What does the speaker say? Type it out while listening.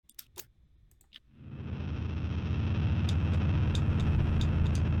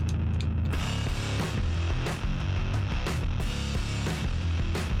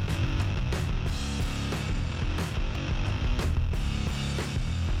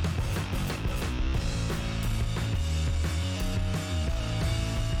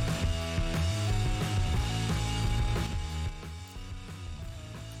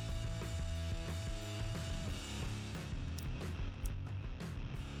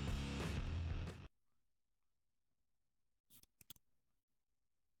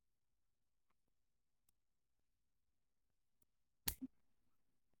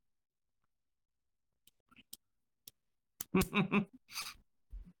Some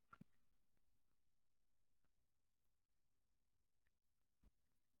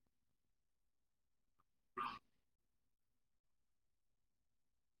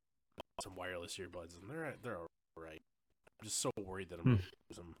wireless earbuds, and they're all right. I'm just so worried that I'm going to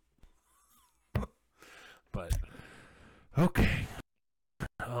lose them. But okay.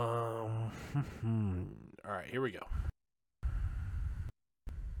 All right, here we go.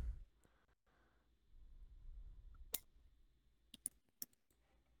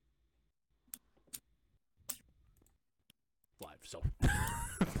 Live, so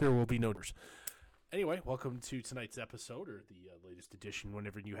there will be no doors. Anyway, welcome to tonight's episode, or the latest edition,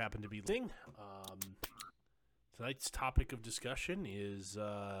 whenever you happen to be listening. Tonight's topic of discussion is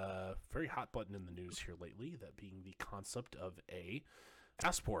a very hot button in the news here lately, that being the concept of a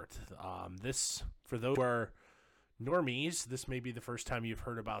passport. This, for those who are normies, this may be the first time you've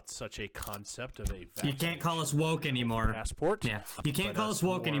heard about such a concept of a You can't call us woke anymore. Passport. Yeah, you can't call us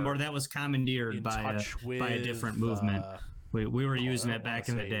woke anymore. That was commandeered by a different movement. We were using it back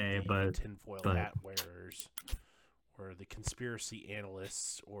in the day, but tinfoil hat wearers, or the conspiracy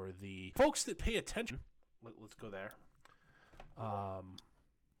analysts, or the folks that pay attention. Let's go there.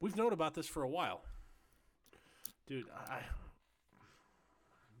 We've known about this for a while, dude.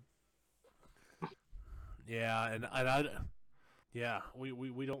 We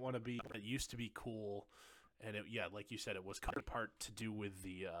don't want to be. It used to be cool, and like you said, it was kind of part to do with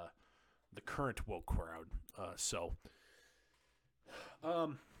the current woke crowd.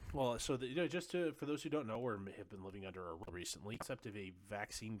 For those who don't know or have been living under a rule recently, the concept of a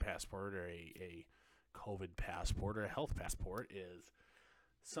vaccine passport, or a COVID passport, or a health passport, is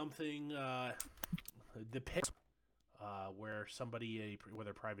something where somebody,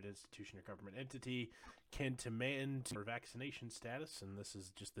 whether a private institution or government entity, can demand your vaccination status, and this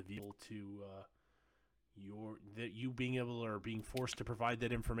is just the vehicle to you being able, or being forced to provide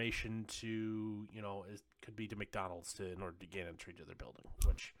that information to, it could be to McDonald's in order to gain entry to their building,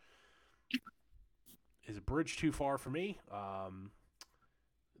 which is a bridge too far for me.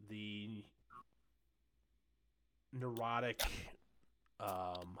 The neurotic,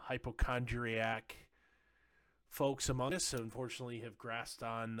 hypochondriac folks among us, unfortunately, have grasped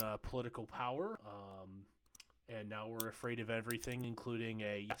on political power, and now we're afraid of everything, including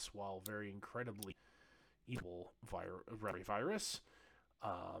while very incredibly evil virus.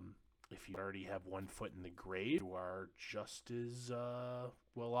 If you already have one foot in the grave, you are just as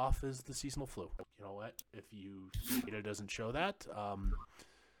well off as the seasonal flu. You know what? If the data doesn't show that,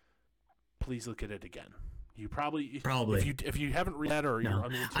 please look at it again. You probably if you haven't read that, or you're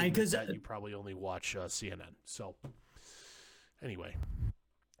unwilling to read that, you probably only watch CNN. So anyway,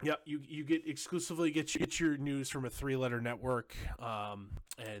 yeah, you exclusively get your news from a 3-letter network,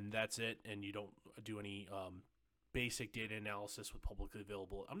 and that's it. And you don't do any basic data analysis with publicly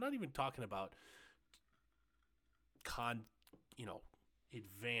available. I'm not even talking about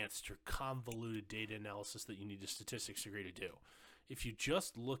advanced or convoluted data analysis that you need a statistics degree to do. If you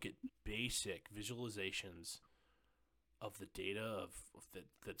just look at basic visualizations of the data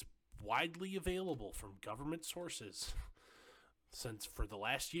that's widely available from government sources since for the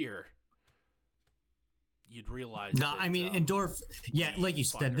last year, you'd realize. No, I mean, Endorf. Yeah, like you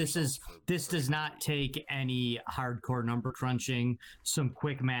said, this does not take any hardcore number crunching. Some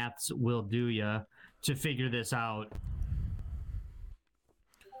quick maths will do you to figure this out.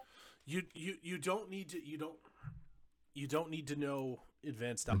 You don't need to know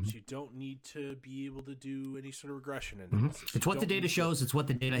advanced numbers. You don't need to be able to do any sort of regression analysis. It's what the data shows. It's what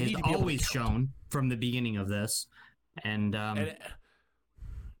the data has always shown from the beginning of this, and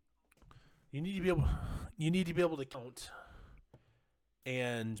you need to be able to count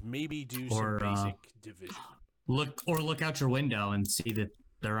and maybe do some basic division. Look out your window and see that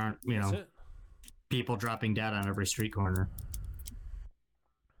there aren't people dropping dead on every street corner.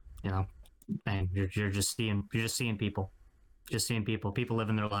 And you're just seeing people. Just seeing people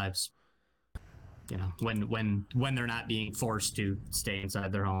living their lives. When they're not being forced to stay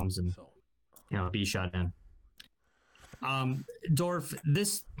inside their homes and be shut in. Dorf,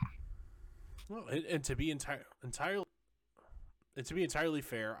 this. Well, and to be entirely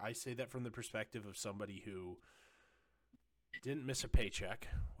fair, I say that from the perspective of somebody who didn't miss a paycheck,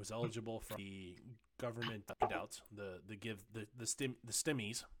 was eligible for the government handouts, the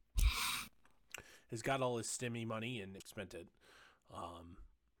stimmies, has got all his stimmy money and spent it,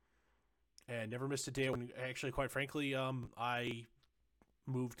 and never missed a day. When actually, quite frankly, I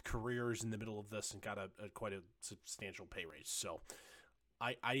moved careers in the middle of this and got quite a substantial pay raise. So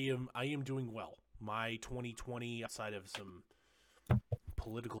I am doing well. My 2020, outside of some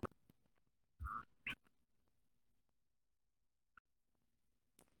political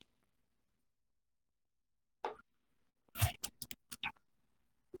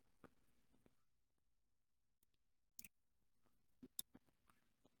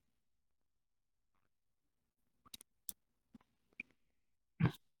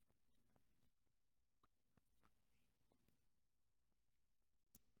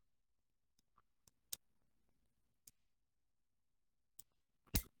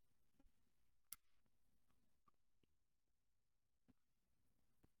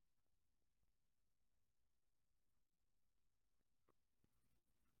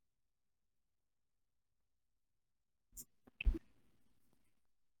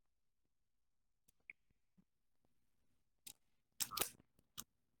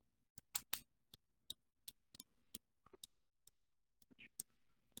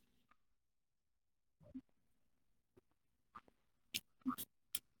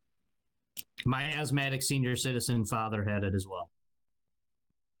My asthmatic senior citizen father had it as well.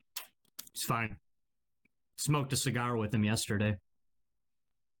 He's fine. Smoked a cigar with him yesterday.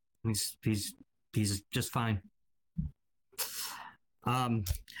 He's just fine.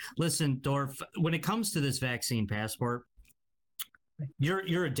 Listen, Dorf, when it comes to this vaccine passport,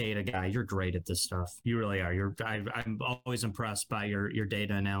 you're a data guy. You're great at this stuff. You really are. I'm always impressed by your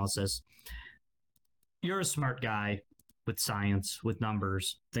data analysis. You're a smart guy with science, with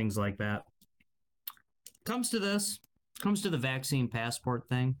numbers, things like that. Comes to the vaccine passport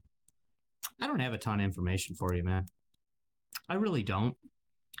thing, I don't have a ton of information for you, man. I really don't.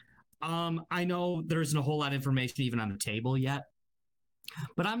 I know there isn't a whole lot of information even on the table yet,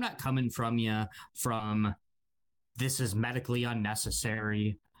 but I'm not coming from you from this is medically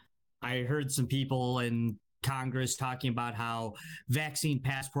unnecessary. I heard some people in Congress talking about how vaccine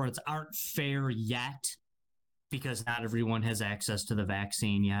passports aren't fair yet because not everyone has access to the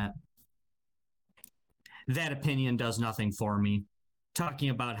vaccine yet. That opinion does nothing for me.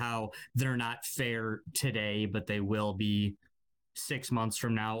 Talking about how they're not fair today, but they will be 6 months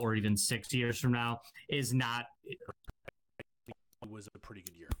from now or even 6 years from now is not. It was a pretty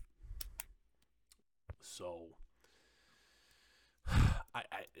good year. So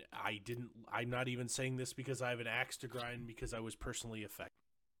I'm not even saying this because I have an axe to grind because I was personally affected.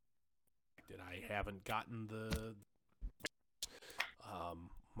 I haven't gotten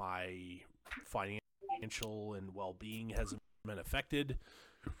my financial and well-being hasn't been affected.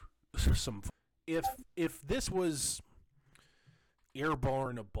 If this was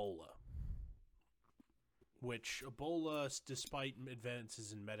airborne Ebola, which Ebola, despite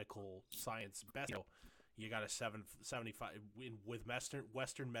advances in medical science, you got a 75 with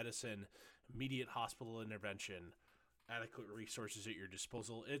Western medicine, immediate hospital intervention, adequate resources at your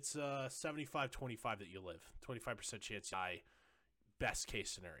disposal. It's 75-25 that you live, 25% chance you die. Best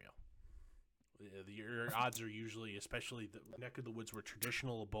case scenario. Your odds are usually, especially the neck of the woods where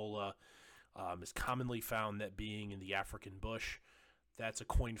traditional Ebola is commonly found, that being in the African bush, that's a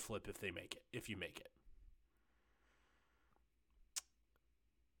coin flip if you make it.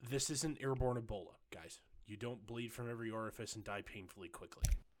 This isn't airborne Ebola, guys. You don't bleed from every orifice and die painfully quickly.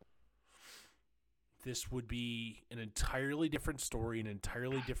 This would be an entirely different story, an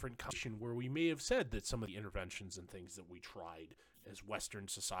entirely different conversation where we may have said that some of the interventions and things that we tried as Western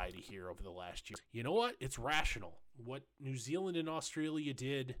society here over the last year, you know what? It's rational. What New Zealand and Australia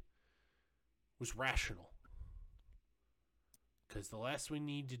did was rational. Because the last we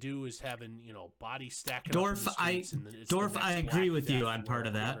need to do is having, body stacking Dorf, up in the streets. Dorf, I agree with you on part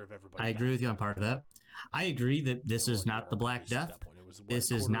of that. I agree with you on part of that. I agree that this is not the Black Death.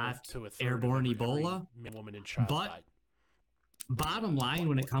 This is not airborne Ebola. But bottom line,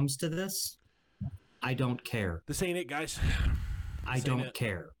 when it comes to this, I don't care. This ain't it, guys. I don't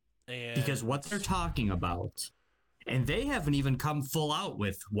care. Because what they're talking about, and they haven't even come full out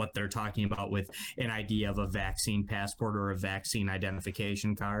with what they're talking about with an idea of a vaccine passport or a vaccine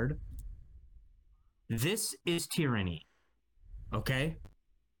identification card. This is tyranny. Okay?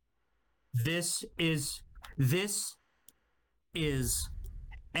 This is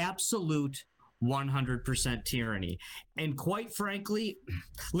absolute 100% tyranny. And quite frankly,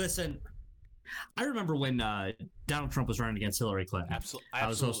 listen, I remember when Donald Trump was running against Hillary Clinton. Absolutely. I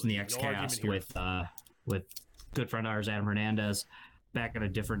was hosting the Xcast with good friend of ours, Adam Hernandez, back at a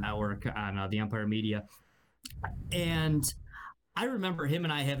different network on the Empire Media. And I remember him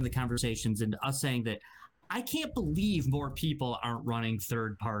and I having the conversations and us saying that I can't believe more people aren't running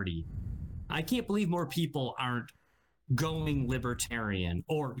third party. I can't believe more people aren't going libertarian,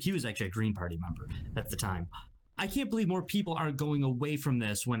 or he was actually a Green Party member at the time. I can't believe more people aren't going away from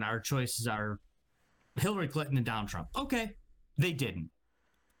this when our choices are Hillary Clinton and Donald Trump. Okay, they didn't.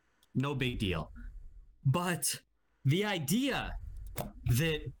 No big deal. But the idea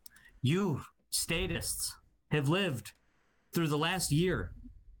that you statists have lived through the last year,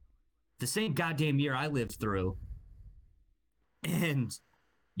 the same goddamn year I lived through, and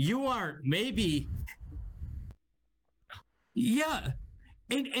you aren't maybe, yeah,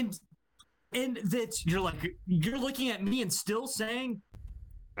 and that you're looking at me and still saying,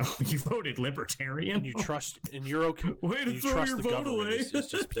 oh, you voted libertarian, and you trust, and you're okay. Way to throw your vote away.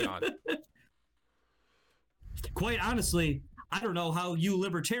 It's just beyond it. Quite honestly, I don't know how you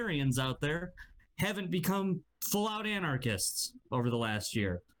libertarians out there haven't become full-out anarchists over the last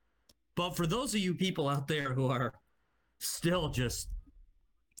year. But for those of you people out there who are still just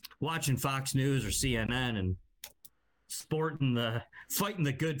watching Fox News or CNN and fighting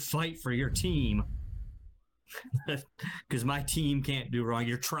the good fight for your team, because my team can't do wrong,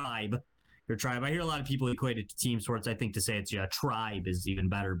 your tribe Your tribe. I hear a lot of people equate it to team sports. I think to say it's a tribe is even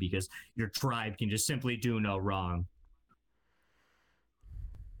better because your tribe can just simply do no wrong.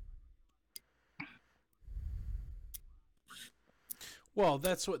 Well,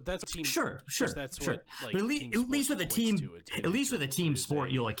 that's team. Sure. That's sure. what like at least with a team, at least with a team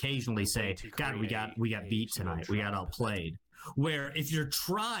sport, you'll occasionally say, "God, we got beat tonight. We got outplayed." Where if your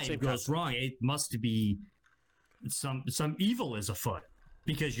tribe goes wrong, it must be some evil is afoot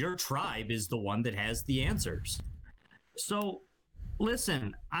because your tribe is the one that has the answers. So,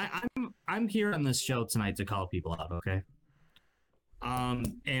 listen, I'm here on this show tonight to call people out, okay? And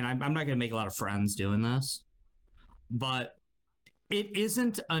I'm not going to make a lot of friends doing this, but it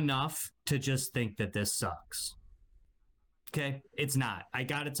isn't enough to just think that this sucks. Okay? It's not. I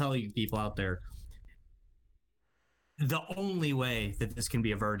got to tell you people out there, the only way that this can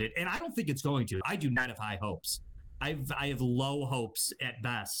be averted, and I don't think it's going to. I do not have high hopes. I have low hopes at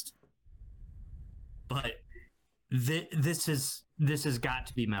best. But this has got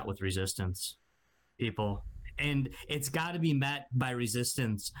to be met with resistance, people. And it's got to be met by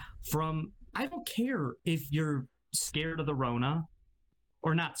resistance from, I don't care if you're scared of the Rona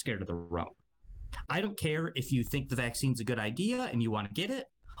or not scared of the Rona. I don't care if you think the vaccine's a good idea and you want to get it,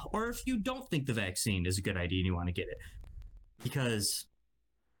 or if you don't think the vaccine is a good idea and you want to get it. Because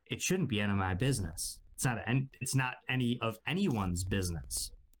it shouldn't be any of my business. It's not any of anyone's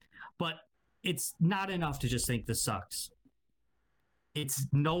business. But it's not enough to just think this sucks. It's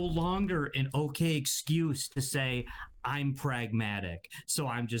no longer an okay excuse to say, I'm pragmatic, so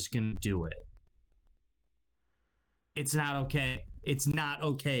I'm just going to do it. It's not okay. It's not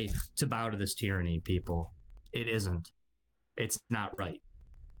okay to bow to this tyranny, people. It isn't. It's not right.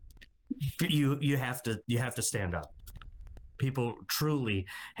 You have to stand up. People truly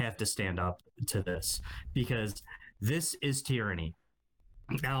have to stand up to this because this is tyranny.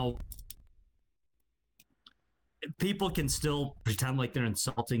 Now, people can still pretend like they're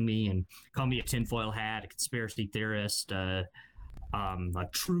insulting me and call me a tinfoil hat, a conspiracy theorist, a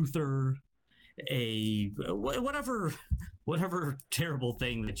truther, a whatever terrible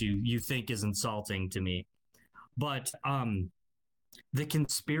thing that you think is insulting to me. But the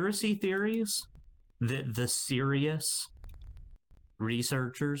conspiracy theories that the serious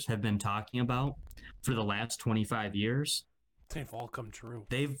researchers have been talking about for the last 25 years, they've all come true.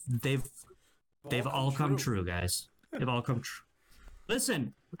 They've all come true, guys. They've all come true.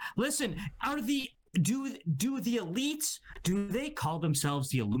 Listen. Do the elites, do they call themselves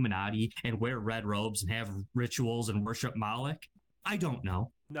the Illuminati and wear red robes and have rituals and worship Moloch? I don't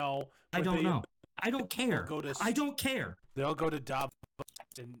know. No, I don't know. I don't care. I don't care. They all go to Davos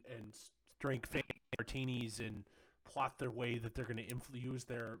and drink fake martinis and plot their way that they're going to use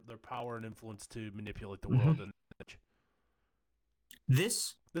their power and influence to manipulate the world. And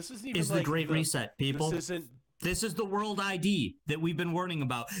this is the Great Reset, people. This is the world ID that we've been warning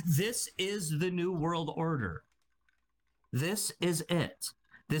about. This is the new world order. This is it.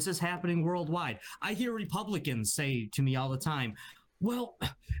 This is happening worldwide. I hear Republicans say to me all the time, well,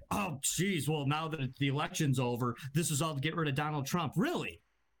 oh, geez, well, now that the election's over, this is all to get rid of Donald Trump. Really?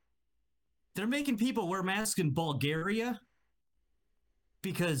 They're making people wear masks in Bulgaria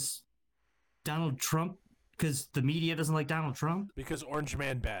because Donald Trump, because the media doesn't like Donald Trump? Because Orange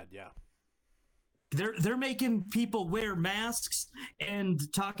Man bad, yeah. They're making people wear masks and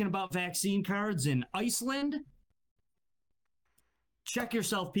talking about vaccine cards in Iceland. Check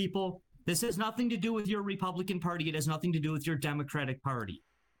yourself, people. This has nothing to do with your Republican Party. It has nothing to do with your Democratic Party.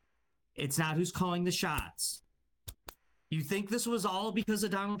 It's not who's calling the shots. You think this was all because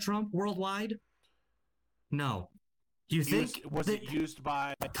of Donald Trump worldwide? No. You think was it used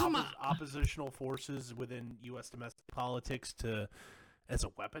by oppositional forces within U.S. domestic politics as a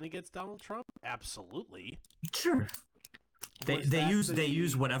weapon against Donald Trump? Absolutely. Sure. They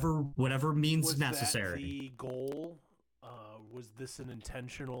use whatever means necessary. Was that the goal? Was this an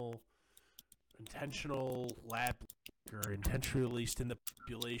intentional lab or intentionally released in the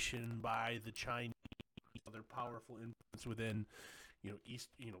population by the Chinese, other powerful influence within,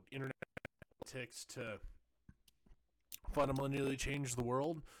 internet politics to fundamentally change the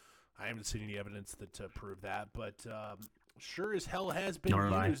world? I haven't seen any evidence to prove that, but sure as hell has been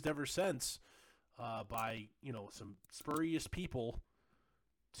used ever since by some spurious people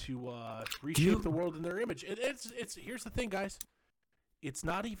to reshape the world in their image. It's here's the thing, guys. It's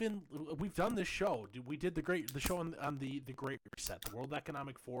not even. We've done this show. We did the show on the Great Reset, the World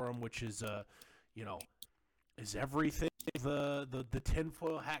Economic Forum, which is is everything the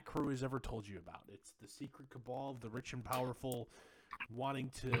tinfoil hat crew has ever told you about. It's the secret cabal of the rich and powerful wanting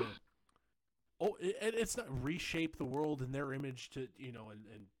to. It's not reshape the world in their image to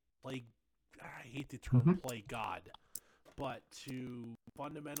and play I hate the term play God, but to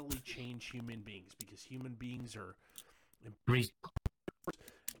fundamentally change human beings, because human beings are,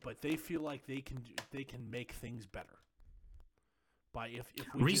 but they feel like they can make things better. By if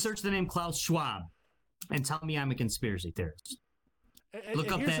we research the name Klaus Schwab and tell me I'm a conspiracy theorist.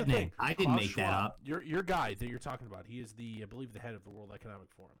 Look up that name. I didn't make that up. Your guy that you're talking about, he is I believe, the head of the World Economic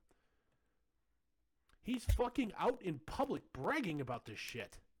Forum. He's fucking out in public bragging about this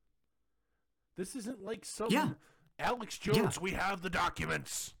shit. This isn't like some Alex Jones, we have the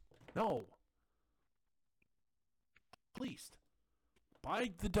documents. No. Please.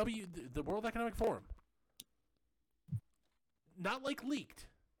 By the World Economic Forum. Not like leaked.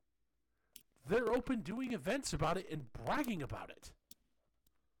 They're open doing events about it and bragging about it.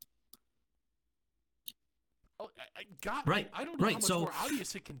 Oh, I don't know how much more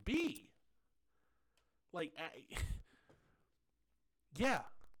obvious it can be. Like, yeah,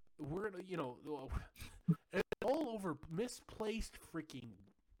 we're gonna, it's all over misplaced freaking.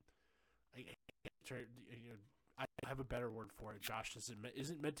 I have a better word for it. Josh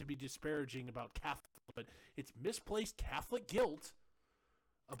isn't meant to be disparaging about Catholic, but it's misplaced Catholic guilt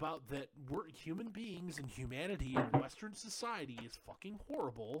about that we're human beings, and humanity in Western society is fucking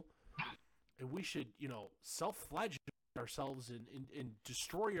horrible, and we should, self-flagellate ourselves and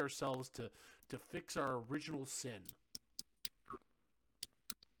destroy ourselves to fix our original sin.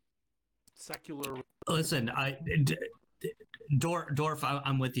 Secular. Listen, Dorf,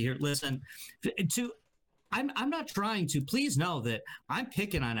 I'm with you here. Listen, I'm not trying to. Please know that I'm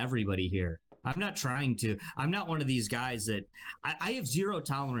picking on everybody here. I'm not trying to. I'm not one of these guys that I have zero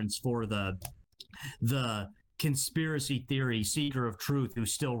tolerance for the conspiracy theory seeker of truth who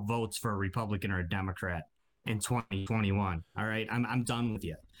still votes for a Republican or a Democrat in 2021. All right, I'm done with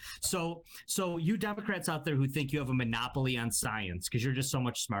you. So you Democrats out there who think you have a monopoly on science because you're just so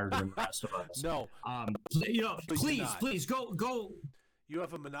much smarter than the rest of us. No. Please go. You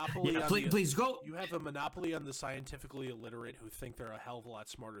have a monopoly. Please go. You have a monopoly on the scientifically illiterate who think they're a hell of a lot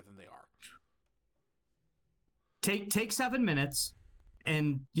smarter than they are. Take 7 minutes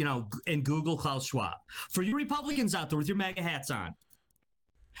and Google Klaus Schwab. For you Republicans out there with your MAGA hats on,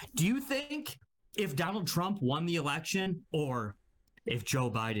 do you think if Donald Trump won the election, or if Joe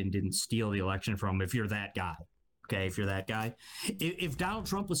Biden didn't steal the election from him, if you're that guy, okay, if Donald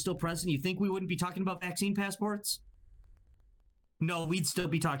Trump was still president, you think we wouldn't be talking about vaccine passports? No, we'd still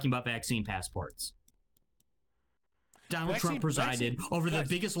be talking about vaccine passports. Donald Trump presided over the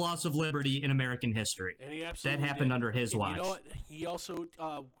biggest loss of liberty in American history. And he absolutely that happened under his watch. You know what? He also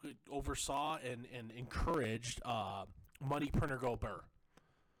oversaw and encouraged money printer go burr.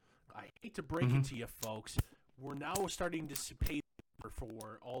 I hate to break it to you, folks. We're now starting to pay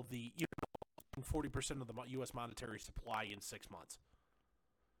for all the 40% of the U.S. monetary supply in 6 months.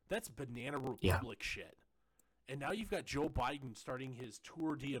 That's banana republic shit. And now you've got Joe Biden starting his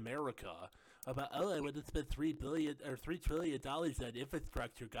tour de America about, I want to spend $3 trillion on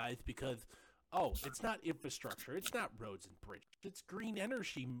infrastructure, guys, because it's not infrastructure, it's not roads and bridges, it's green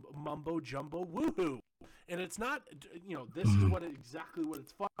energy, mumbo jumbo, woohoo. And it's not, this is exactly what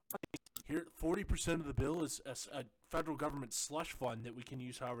it's for. Here, 40% of the bill is a federal government slush fund that we can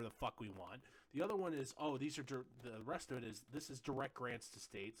use however the fuck we want. The other one is, the rest of it is, this is direct grants to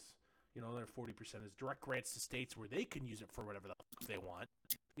states. Another 40% is direct grants to states where they can use it for whatever the fuck they want.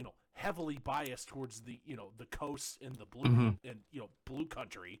 Heavily biased towards the the coasts and the blue and blue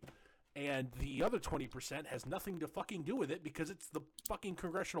country, and the other 20% has nothing to fucking do with it because it's the fucking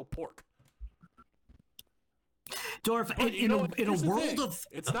congressional pork. Dorf, in a world of,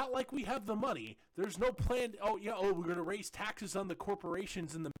 it's not like we have the money. There's no plan. We're going to raise taxes on the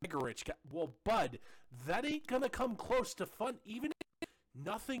corporations and the mega rich. Well, bud, that ain't going to come close to fund. Even if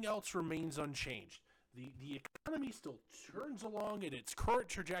nothing else remains unchanged, the economy still turns along in its current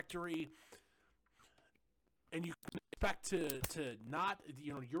trajectory, and you can expect to not,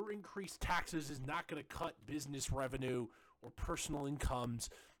 your increased taxes is not going to cut business revenue or personal incomes,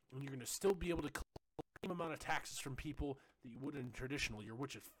 and you're going to still be able to collect the same amount of taxes from people that you would in a traditional year,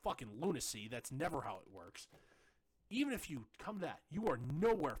 which is fucking lunacy. That's never how it works. Even if you come that, you are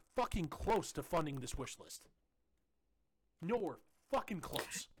nowhere fucking close to funding this wish list. Nowhere fucking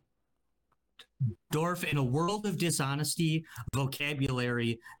close. Dorf, in a world of dishonesty,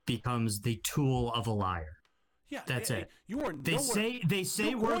 vocabulary becomes the tool of a liar. Yeah, that's it. You are they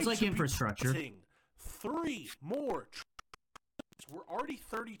say words like infrastructure. 3 more. We're already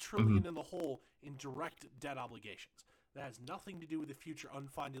 $30 trillion in the hole in direct debt obligations. That has nothing to do with the future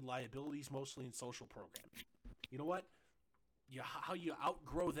unfunded liabilities, mostly in social programs. You know what? How you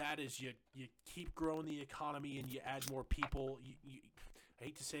outgrow that is you keep growing the economy and you add more people. I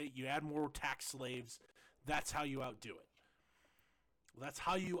hate to say it, you add more tax slaves. That's how you outdo it. That's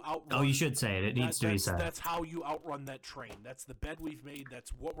how you outrun. Oh, you should say it. It needs to be said. That's how you outrun that train. That's the bed we've made.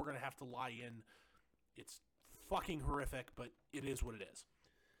 That's what we're going to have to lie in. It's fucking horrific, but it is what it is.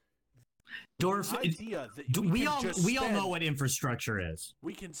 Dorf, we all know what infrastructure is.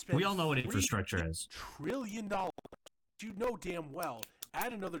 We can spend. We all know what infrastructure is. $3 trillion. You know damn well.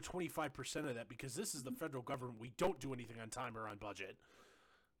 Add another 25% of that because this is the federal government. We don't do anything on time or on budget.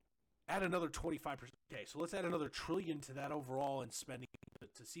 Add another 25%. Okay, so let's add another $1 trillion to that overall and spending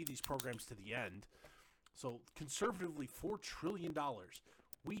to see these programs to the end. So conservatively, $4 trillion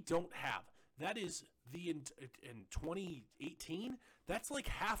we don't have. That is in 2018. That's like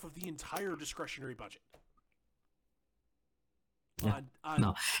half of the entire discretionary budget. Yeah.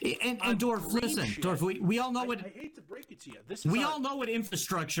 And Dorf, listen, shit. Dorf, we all know what. I hate to break it to you. We all know what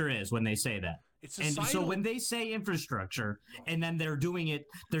infrastructure is when they say that. It's and so when they say infrastructure, and then they're doing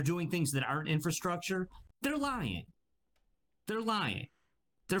things that aren't infrastructure. They're lying. They're lying.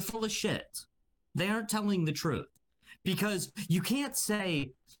 They're full of shit. They aren't telling the truth because you can't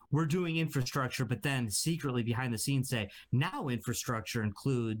say we're doing infrastructure, but then secretly behind the scenes say now infrastructure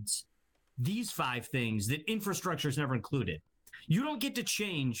includes these 5 things that infrastructure is never included. You don't get to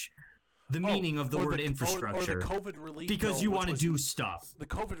change the meaning of the word infrastructure or the COVID relief because bill, you want to do stuff. The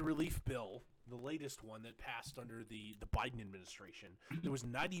COVID relief bill, the latest one that passed under the Biden administration, it was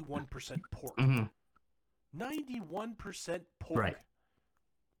 91% pork. Mm-hmm. 91% pork. Right.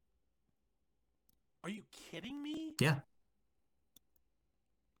 Are you kidding me? Yeah.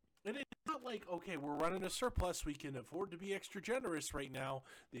 And it's not like, okay, we're running a surplus. We can afford to be extra generous right now.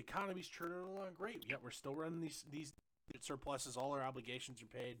 The economy's churning along great. Yet we're still running these surpluses. All our obligations are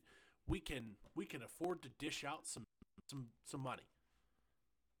paid. We can afford to dish out some money.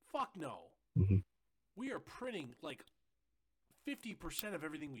 Fuck no. Mm-hmm. We are printing like 50% of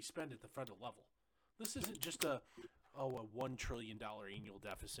everything we spend at the federal level. This isn't just a $1 trillion annual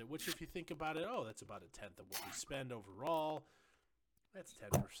deficit, which if you think about it, that's about 1/10 of what we spend overall. That's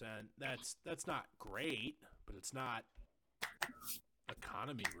 10%. That's not great, but it's not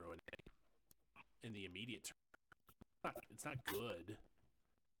economy ruining in the immediate term. It's not good.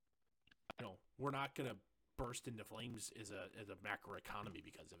 We're not gonna burst into flames as a macro economy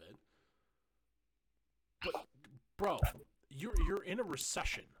because of it. But bro, you're in a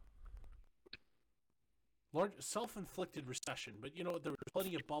recession. Large self-inflicted recession, but there were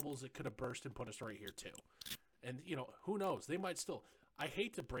plenty of bubbles that could have burst and put us right here too. And who knows? They might still. I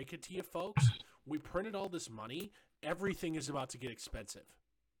hate to break it to you folks. We printed all this money. Everything is about to get expensive.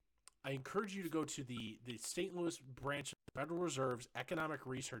 I encourage you to go to the St. Louis branch of the Federal Reserve's Economic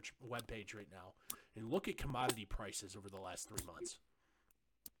Research webpage right now and look at commodity prices over the last 3 months.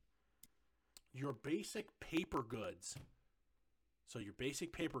 Your basic paper goods. So your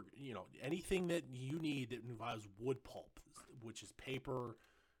basic paper, anything that you need that involves wood pulp, which is paper,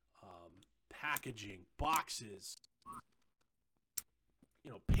 packaging, boxes,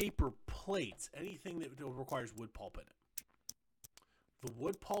 paper plates, anything that requires wood pulp in it. The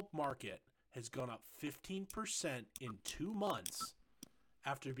wood pulp market has gone up 15% in 2 months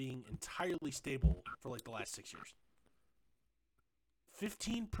after being entirely stable for like the last 6 years.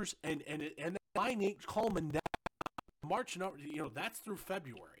 15%, and the line ain't calming down. March number, that's through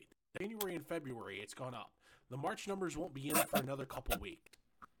February. January and February, it's gone up. The March numbers won't be in for another couple weeks.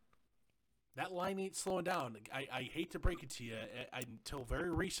 That line ain't slowing down. I hate to break it to you. Until very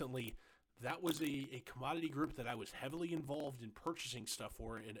recently, that was a commodity group that I was heavily involved in purchasing stuff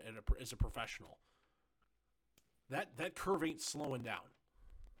for as a professional. That curve ain't slowing down.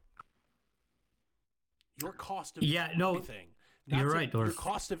 Your cost of everything. You're right, Dorf. Your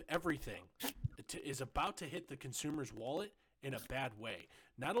cost of everything is about to hit the consumer's wallet in a bad way.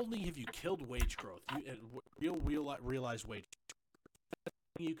 Not only have you killed wage growth, realized wage growth.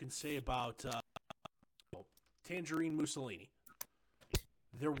 You can say about Tangerine Mussolini.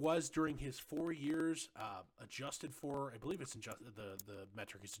 There was during his 4 years adjusted for, I believe it's the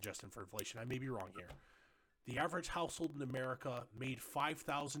metric is adjusted for inflation. I may be wrong here. The average household in America made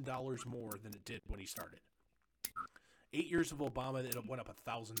 $5,000 more than it did when he started. 8 years of Obama, it went up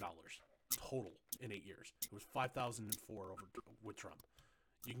 $1,000 total in 8 years. It was 5,004 over with Trump.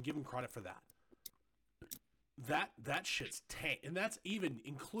 You can give him credit for that. That shit's tanked, and that's even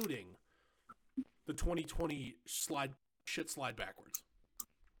including the 2020 slide backwards.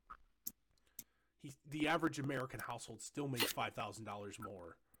 The average American household still made $5,000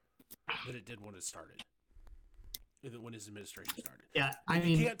 more than it did when it started. When his administration started. Yeah,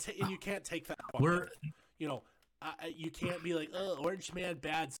 you can't take that. You can't be like, oh, Orange Man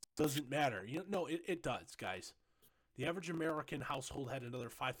bad doesn't matter. No, it does, guys. The average American household had another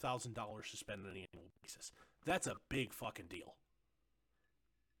 $5,000 to spend on an annual basis. That's a big fucking deal.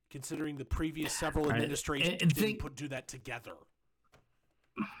 Considering the previous several administrations didn't do that together.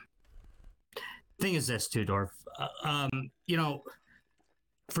 Thing is this, too, Dorf. You know,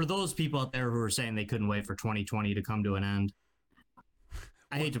 for those people out there who are saying they couldn't wait for 2020 to come to an end,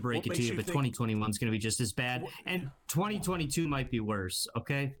 I hate to break it to you, but 2021 is going to be just as bad, and 2022 might be worse.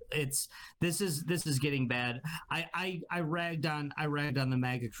 Okay, this is getting bad. I ragged on the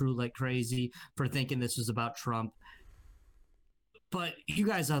MAGA crew like crazy for thinking this was about Trump, but you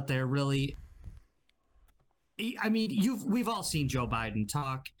guys out there really. I mean, we've all seen Joe Biden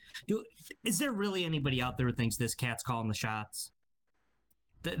talk. Is there really anybody out there who thinks this cat's calling the shots?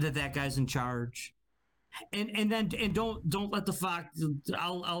 That guy's in charge? And don't let the Fox.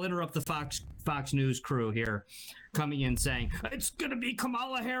 I'll interrupt the Fox News crew here, coming in saying it's gonna be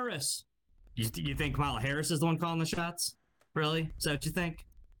Kamala Harris. You think Kamala Harris is the one calling the shots? Really? Is that what you think?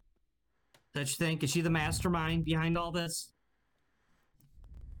 Is she the mastermind behind all this?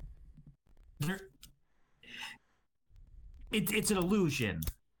 It's an illusion,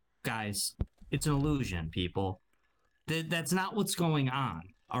 guys. It's an illusion, people. That's not what's going on.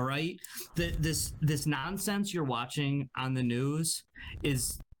 All right, this nonsense you're watching on the news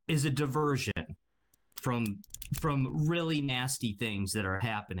is a diversion from really nasty things that are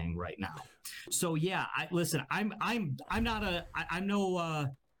happening right now. So yeah, I'm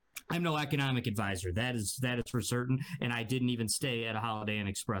no economic advisor. That is for certain, and I didn't even stay at a Holiday Inn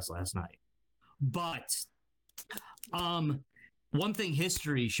Express last night. But one thing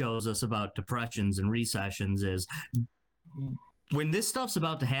history shows us about depressions and recessions is, when this stuff's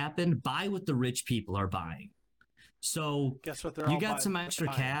about to happen, buy what the rich people are buying. So guess what? You got some extra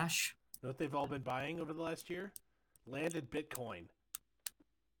cash. You know what they've all been buying over the last year? Land and Bitcoin.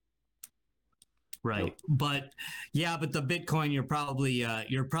 Right. Nope. But the Bitcoin, you're probably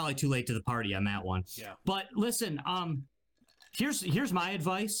too late to the party on that one. Yeah. But listen, here's my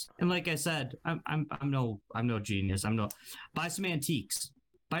advice. And like I said, I'm no genius. Buy some antiques.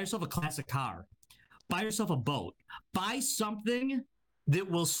 Buy yourself a classic car. Buy yourself a boat. Buy something that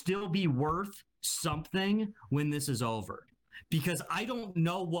will still be worth something when this is over. Because I don't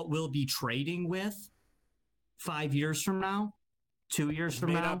know what we'll be trading with 5 years from now, 2 years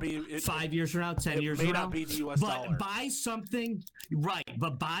from now, 5 years from now, 10 years from now. It may not be the U.S. dollar. But buy something, right,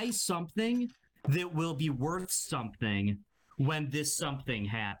 but buy something that will be worth something when this something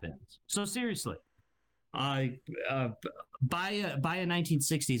happens. So seriously, buy a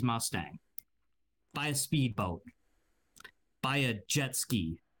 1960s Mustang. Buy a speedboat. Buy a jet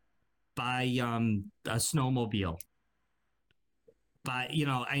ski. Buy a snowmobile. Buy,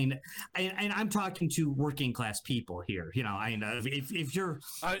 and I'm talking to working class people here. If you're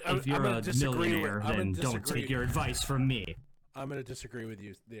a millionaire, then don't take your advice from me. I'm going to disagree with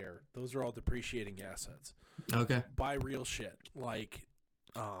you there. Those are all depreciating assets. Okay. Buy real shit like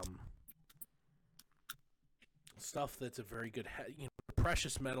stuff that's a very good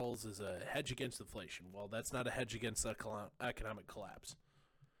precious metals is a hedge against inflation. Well, that's not a hedge against economic collapse.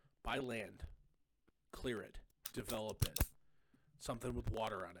 Buy land, clear it, develop it, something with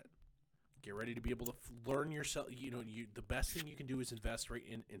water on it. Get ready to be able to learn yourself. The best thing you can do is invest right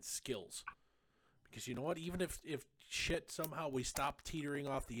in skills, because you know what? Even if shit somehow we stop teetering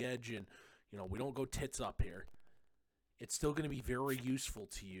off the edge and we don't go tits up here, it's still going to be very useful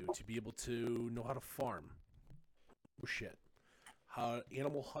to you to be able to know how to farm. Shit.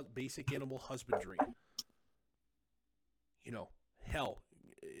 Basic animal husbandry. Hell,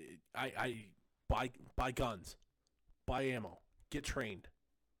 I buy guns, buy ammo, get trained.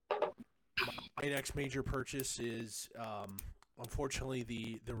 My next major purchase is, unfortunately,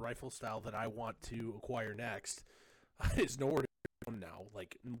 the rifle style that I want to acquire next is nowhere to be found now.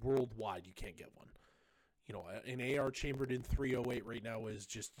 Like worldwide, you can't get one. An AR chambered in .308 right now is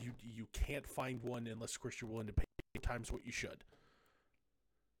just you can't find one unless, of course, you're willing to pay times what you should.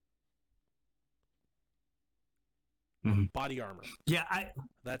 Mm-hmm. Body armor. Yeah,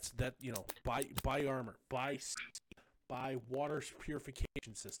 buy armor, buy water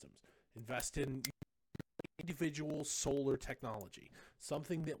purification systems. Invest in individual solar technology,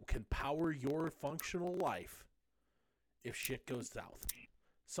 something that can power your functional life if shit goes south.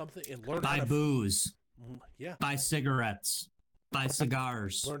 Something and learn buy how to booze. Yeah. Buy cigarettes. Buy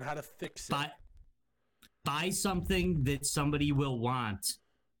cigars. Learn how to fix it. Buy something that somebody will want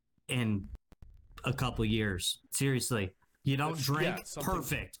in a couple years. Seriously. You don't drink? Yeah,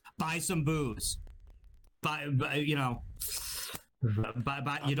 perfect. Buy some booze. You don't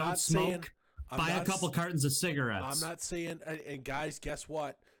smoke? Buy a couple cartons of cigarettes. I'm not saying, and guys, guess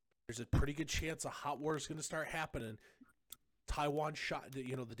what? there's a pretty good chance a hot war is going to start happening. Taiwan shot, the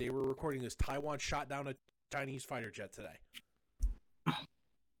day we're recording this, Taiwan shot down a Chinese fighter jet today.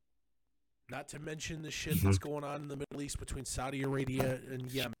 Not to mention the shit that's going on in the Middle East between Saudi Arabia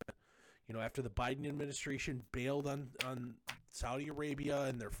and Yemen. After the Biden administration bailed on Saudi Arabia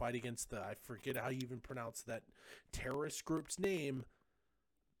and their fight against I forget how you even pronounce that terrorist group's name,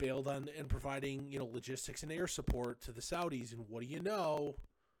 bailed on and providing, logistics and air support to the Saudis. And what do you know?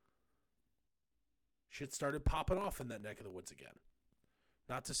 Shit started popping off in that neck of the woods again.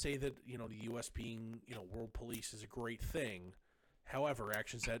 Not to say that, the U.S. being, world police is a great thing. However,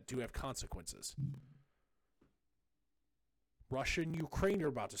 actions that do have consequences. Russia and Ukraine are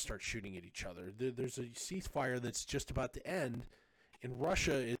about to start shooting at each other. There's a ceasefire that's just about to end, and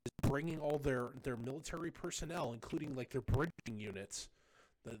Russia is bringing all their military personnel, including like their bridging units,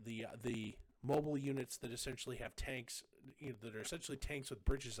 the mobile units that essentially have tanks, that are essentially tanks with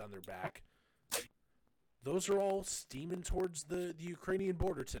bridges on their back. Those are all steaming towards the Ukrainian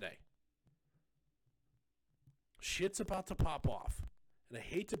border today. Shit's about to pop off. And I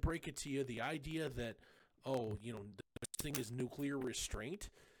hate to break it to you, the idea that, this thing is nuclear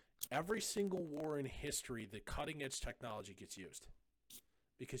restraint. Every single war in history, the cutting edge technology gets used.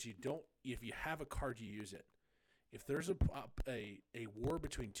 Because if you have a card, you use it. If there's a war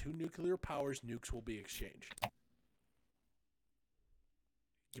between two nuclear powers, nukes will be exchanged.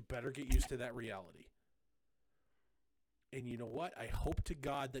 You better get used to that reality. And you know what? I hope to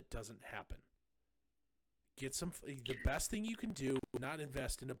God that doesn't happen. The best thing you can do, not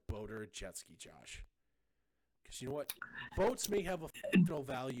invest in a boat or a jet ski, Josh. Because you know what? Boats may have a functional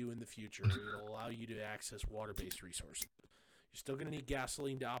value in the future. It'll allow you to access water-based resources. You're still going to need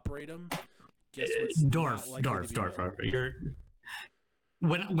gasoline to operate them. Guess what's Dorf.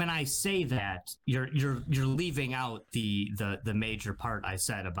 When I say that, you're leaving out the major part I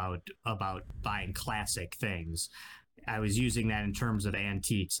said about buying classic things. I was using that in terms of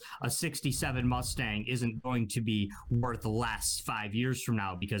antiques. A 67 Mustang isn't going to be worth less 5 years from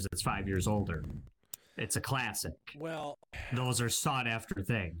now because it's 5 years older. It's a classic. Well, those are sought after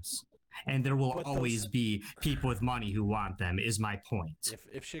things. And there will always be people with money who want them, is my point.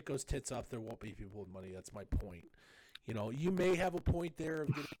 If shit goes tits up, there won't be people with money. That's my point. You may have a point there of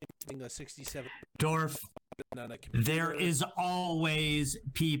getting a 67. Dorf, there is always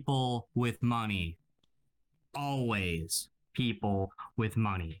people with money. Always people with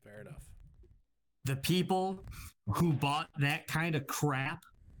money. Fair enough. The people who bought that kind of crap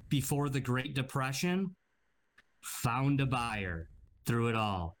before the Great Depression found a buyer through it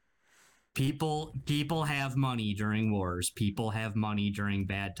all. People have money during wars. People have money during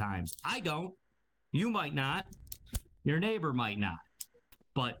bad times. I don't. You might not. Your neighbor might not.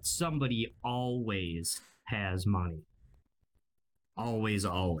 But somebody always has money. Always,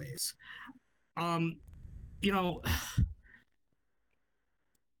 always. I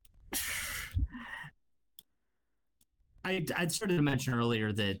started to mention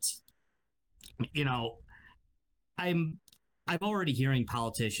earlier that, I'm already hearing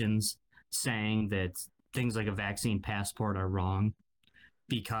politicians saying that things like a vaccine passport are wrong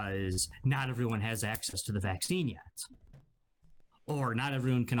because not everyone has access to the vaccine yet. Or not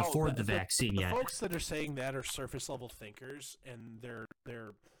everyone can afford the vaccine yet. The folks that are saying that are surface level thinkers, and they're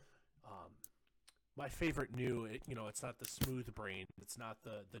my favorite it's not the smooth brain, it's not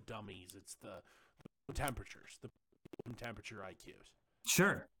the dummies, it's the temperatures, the temperature IQs.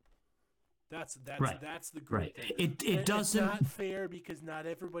 Sure. That's the Right. great thing. It doesn't. It's not fair because not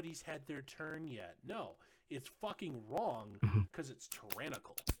everybody's had their turn yet. No, it's fucking wrong because it's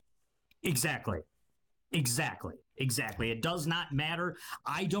tyrannical. Exactly. It does not matter.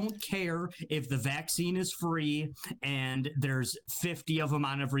 I don't care if the vaccine is free and there's 50 of them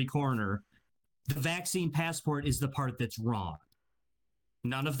on every corner. The vaccine passport is the part that's wrong.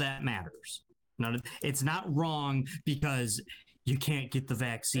 None of that matters. It's not wrong because you can't get the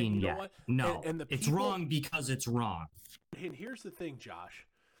vaccine yet. No, it's wrong because it's wrong. And here's the thing, Josh.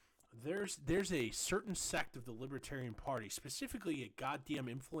 There's a certain sect of the Libertarian Party, specifically a goddamn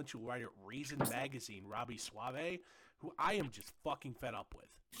influential writer at Reason Magazine, Robbie Suave, who I am just fucking fed up with.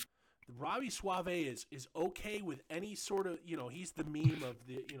 Robbie Suave is okay with any sort of, he's the meme of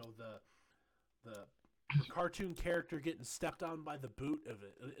the cartoon character getting stepped on by the boot of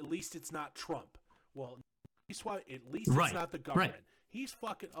it. At least it's not Trump. Well, at least it's not the government. Right. He's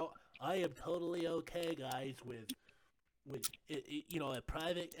fucking. Oh, I am totally okay, guys, with a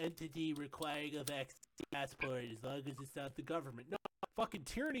private entity requiring a vaccine passport as long as it's not the government. No, fucking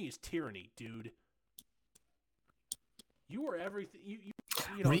tyranny is tyranny, dude. You are everything.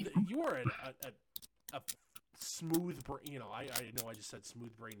 You are a smooth brain. You know, I know I just said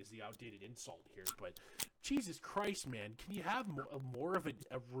smooth brain is the outdated insult here, but Jesus Christ, man, can you have more of a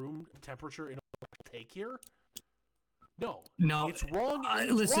room temperature in a take here? No, it's wrong.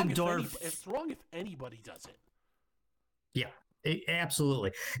 Listen, Dorf. It's wrong if anybody does it. Yeah,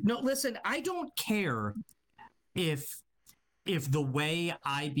 absolutely. No, listen, I don't care if the way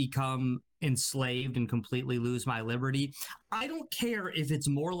I become enslaved and completely lose my liberty, I don't care if it's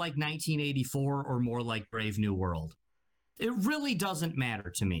more like 1984 or more like Brave New World. It really doesn't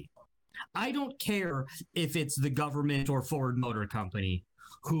matter to me. I don't care if it's the government or Ford Motor Company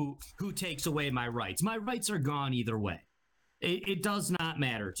who takes away my rights. My rights are gone either way. It does not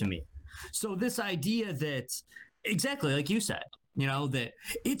matter to me. So this idea that, exactly like you said, you know, that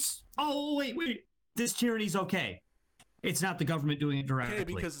it's, oh, wait, this tyranny's okay. It's not the government doing it directly. Okay,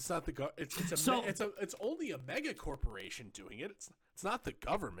 because it's not the it's only a mega corporation doing it. It's not the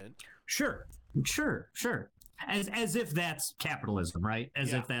government. Sure. As if that's capitalism, right?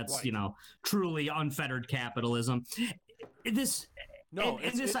 As if that's right. You know, truly unfettered capitalism. This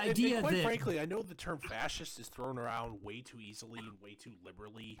idea quite that, frankly, I know the term fascist is thrown around way too easily and way too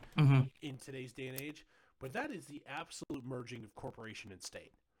liberally in today's day and age, but that is the absolute merging of corporation and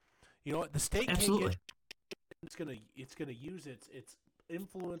state. You know what? The state can't get. It's gonna use its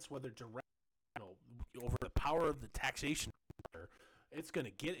influence, whether direct, over the power of the taxation. It's gonna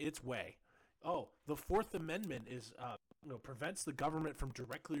get its way. Oh, the Fourth Amendment is prevents the government from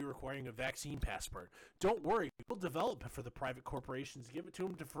directly requiring a vaccine passport. Don't worry, we'll develop it for the private corporations. Give it to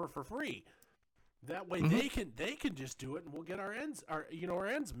them for free. That way they can just do it, and we'll get our ends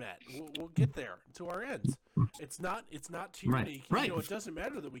met. We'll get there to our ends. It's not tyranny. Right. You know, it doesn't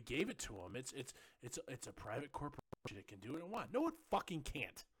matter that we gave it to them. It's a private corporation that can do what it wants. No, it fucking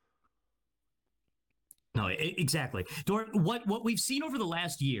can't. No, exactly. What we've seen over the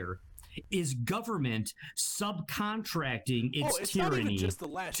last year is government subcontracting its tyranny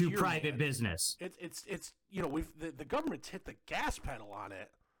to private business. It's the government's hit the gas pedal on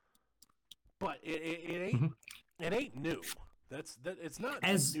it, but it ain't new. It's not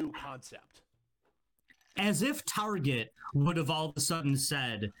a new concept. As if Target would have all of a sudden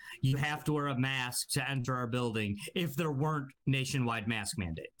said, you have to wear a mask to enter our building if there weren't nationwide mask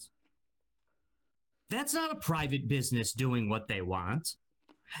mandates. That's not a private business doing what they want.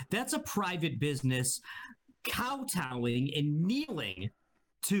 That's a private business kowtowing and kneeling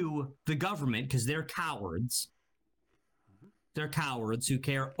to the government because they're cowards. They're cowards who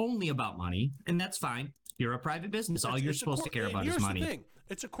care only about money, and that's fine. You're a private business. All you're supposed to care about is money. Here's the thing.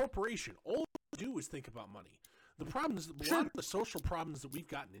 It's a corporation. All they do is think about money. The problem is a lot of the social problems that we've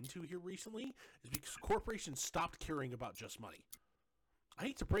gotten into here recently is because corporations stopped caring about just money. I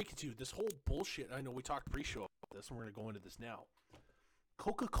hate to break it to you, this whole bullshit, I know we talked pre-show about this, and we're going to go into this now.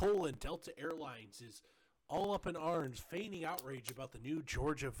 Coca-Cola and Delta Airlines is all up in arms, feigning outrage about the new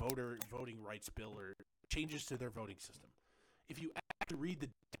Georgia voting rights bill or changes to their voting system. If you actually read the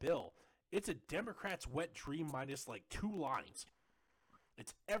bill, it's a Democrat's wet dream minus like 2 lines.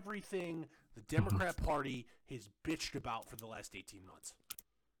 It's everything the Democrat Party has bitched about for the last 18 months.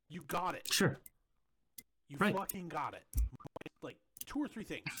 You got it. Sure. You fucking got it. Like 2 or 3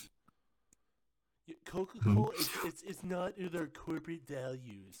 things. Coca-Cola, it's not in their corporate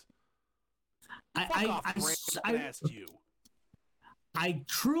values. I asked you. I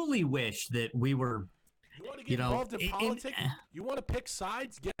truly wish that we were. You want to get involved in politics? You want to pick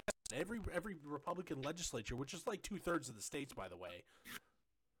sides? Yes. Every Republican legislature, which is like 2/3 of the states, by the way,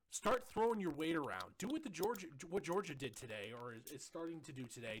 start throwing your weight around. Do what Georgia did today, or is starting to do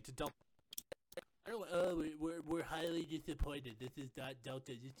today, to Delta. We're highly disappointed. This is not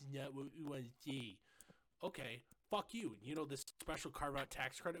Delta. This is not what we want to see. Okay, fuck you. You know this special carve-out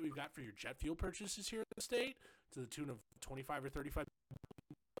tax credit we've got for your jet fuel purchases here in the state to the tune of 25 or 35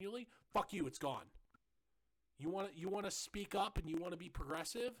 annually? Fuck you. It's gone. You want to speak up and you want to be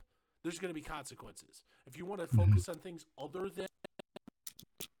progressive? There's going to be consequences. If you want to focus on things other than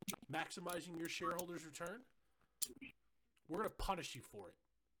maximizing your shareholders' return, we're going to punish you for it.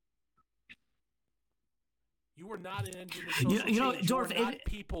 You are not an engine of social change. Dorf, you are not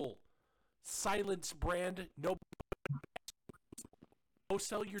people. Silence brand. No. Go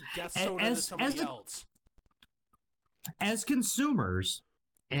sell your death soda to somebody else. As consumers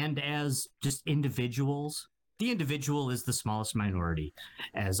and as just individuals, the individual is the smallest minority,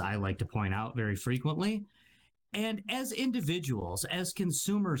 as I like to point out very frequently. And as individuals, as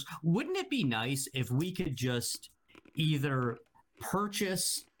consumers, wouldn't it be nice if we could just either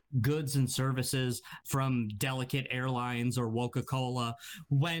purchase goods and services from Delicate Airlines or Coca-Cola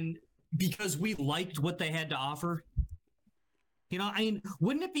because we liked what they had to offer? You know, I mean,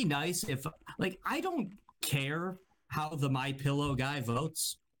 wouldn't it be nice if, like, I don't care how the My Pillow guy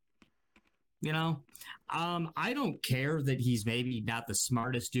votes. You know, I don't care that he's maybe not the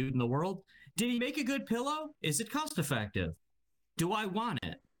smartest dude in the world. Did he make a good pillow? Is it cost effective? Do I want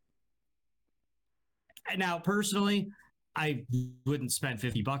it? Now, personally, I wouldn't spend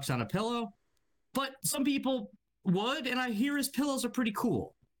 $50 on a pillow, but some people would, and I hear his pillows are pretty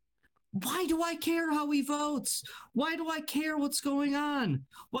cool. Why do I care how he votes? Why do I care what's going on?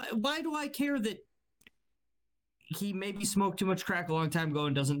 Why do I care that he maybe smoked too much crack a long time ago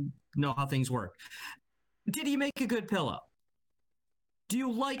and doesn't know how things work? Did he make a good pillow? Do you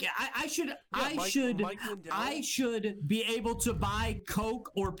like it? I should be able to buy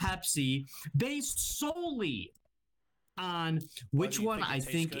Coke or Pepsi based solely on which one I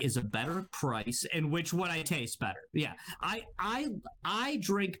think is a better price and which one I taste better. Yeah, I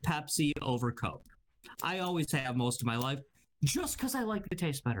drink Pepsi over Coke. I always have most of my life, just because I like the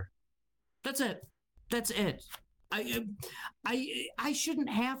taste better. That's it. I shouldn't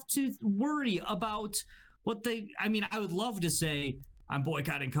have to worry about what they. I mean, I would love to say I'm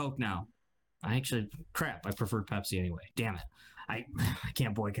boycotting Coke now. I preferred Pepsi anyway. Damn it, I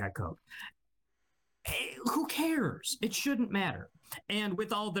can't boycott Coke. Who cares? It shouldn't matter. And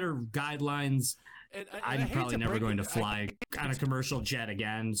with all their guidelines, I'm probably never going to fly on a commercial jet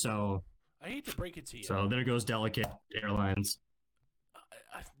again. So I hate to break it to you. So there goes Delicate Airlines.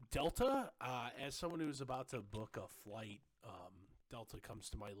 Delta, as someone who's about to book a flight, Delta comes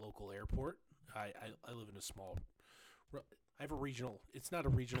to my local airport. I live in a small. I have a regional. It's not a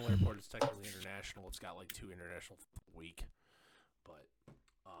regional airport. It's technically international. It's got like 2 international a week, but.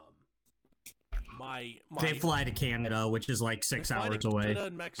 They fly to Canada, which is like 6 hours away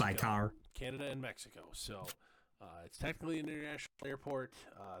by car. Canada and Mexico. So it's technically an international airport.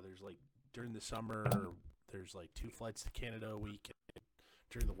 There's like during the summer, there's like 2 flights to Canada a week. And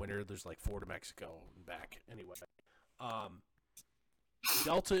during the winter, there's like 4 to Mexico and back. Anyway,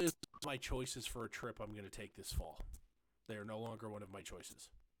 Delta is my choices for a trip I'm going to take this fall. They are no longer one of my choices.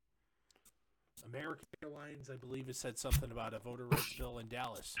 American Airlines, I believe, has said something about a voter rights bill in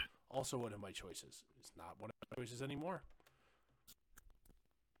Dallas. Also one of my choices. It's not one of my choices anymore.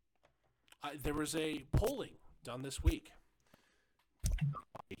 There was a polling done this week.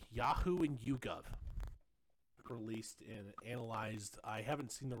 Yahoo and YouGov released and analyzed. I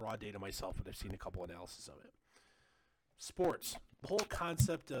haven't seen the raw data myself, but I've seen a couple analyses of it. Sports. The whole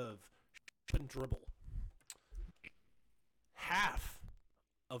concept of and dribble. Half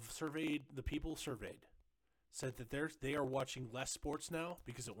of the people surveyed said that they are watching less sports now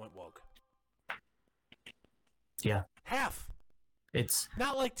because it went woke. Yeah. Half. It's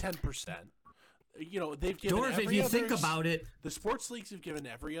not like 10%. You know, they've given Dorf, if you think about it, the sports leagues have given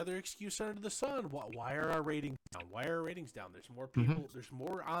every other excuse under the sun. Why are our ratings down? Why are our ratings down? There's more people. Mm-hmm. There's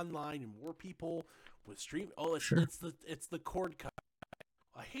more online and more people with stream. Oh, it's the cord cut.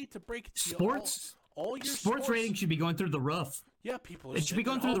 I hate to break it to you. All your sports ratings should be going through the roof. Yeah, people. It should be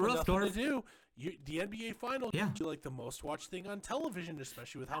going through the roof, Dorf. The NBA Finals is like the most watched thing on television,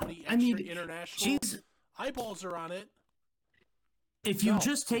 especially with how many extra international eyeballs are on it. If you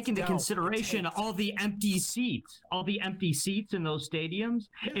just take into consideration all the empty seats in those stadiums,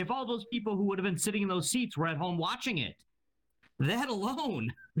 if all those people who would have been sitting in those seats were at home watching it, that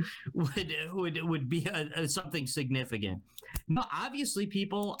alone would be something significant. No, obviously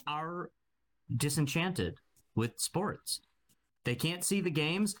people are disenchanted with sports. They can't see the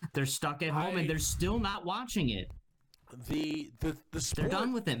games. They're stuck at home and they're still not watching it. The sport, they're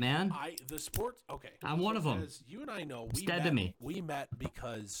done with it, man. The sport. Okay, I'm one of them. As you and I know, we met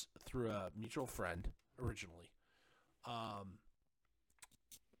because through a mutual friend originally.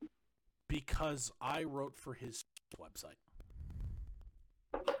 Because I wrote for his website.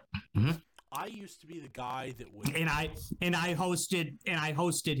 Mm-hmm. I used to be the guy that would and I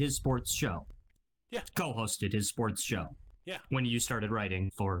hosted his sports show. Yeah, co-hosted his sports show. Yeah, when you started writing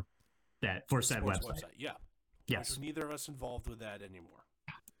for said website. Yeah. Yes. Neither of us involved with that anymore.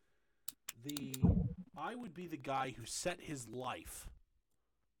 I would be the guy who set his life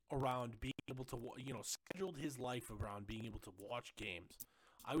around being able to, scheduled his life around being able to watch games.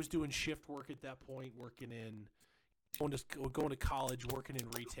 I was doing shift work at that point, going to college, working in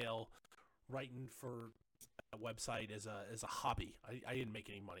retail, writing for a website as a hobby. I didn't make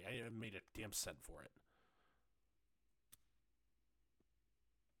any money. I didn't make a damn cent for it.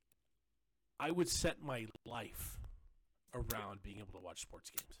 I would set my life around being able to watch sports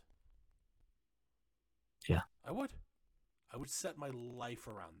games. Yeah. I would set my life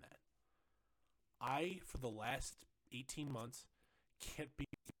around that. For the last 18 months, can't be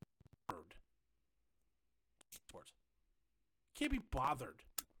bothered. Sports. Can't be bothered.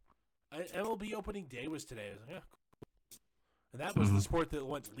 MLB opening day was today. I was like, yeah, cool. And that was the sport that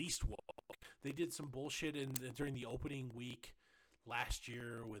went least well. They did some bullshit during the opening week last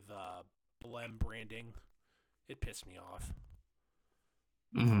year with BLM branding. It pissed me off.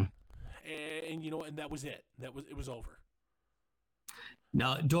 Mm-hmm. And that was it. It was over.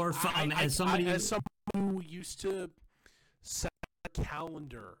 Now, Dorf, as somebody who used to set a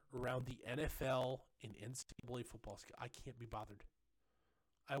calendar around the NFL and NCAA football, I can't be bothered.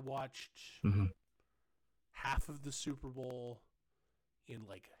 I watched half of the Super Bowl in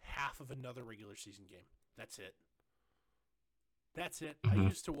like half of another regular season game. That's it. I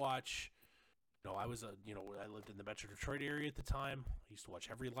used to watch. I was I lived in the Metro Detroit area at the time. I used to watch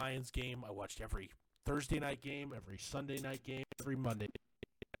every Lions game. I watched every Thursday night game, every Sunday night game, every Monday night,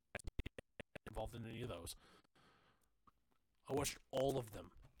 involved in any of those. I watched all of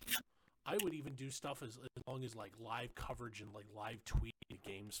them. I would even do stuff as long as like live coverage and like live tweeting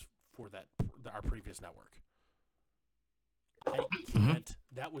games for our previous network. I can't.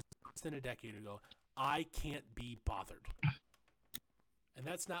 That was less than a decade ago. I can't be bothered. And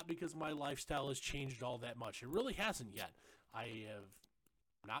that's not because my lifestyle has changed all that much. It really hasn't yet. I have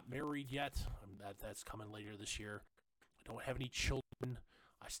not married yet. That's coming later this year. I don't have any children.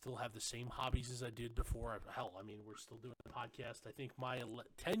 I still have the same hobbies as I did before. Hell, we're still doing a podcast. I think my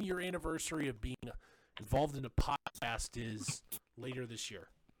 10-year anniversary of being involved in a podcast is later this year.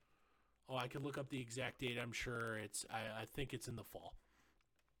 Oh, I can look up the exact date. I'm sure I think it's in the fall.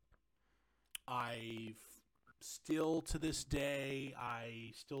 Still to this day,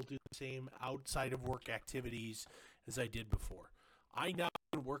 I still do the same outside of work activities as I did before. I now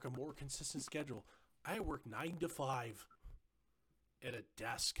work a more consistent schedule. I work 9 to 5 at a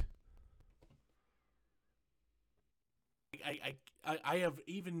desk. I have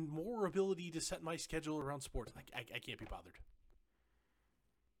even more ability to set my schedule around sports. I can't be bothered.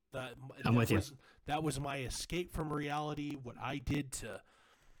 I'm with you. That was my escape from reality. What I did to,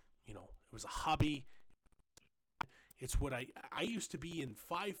 it was a hobby. It's what I used to be in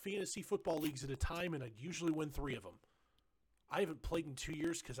 5 fantasy football leagues at a time, and I'd usually win 3 of them. I haven't played in 2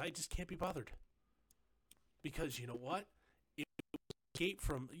 years because I just can't be bothered. Because you know what? Escape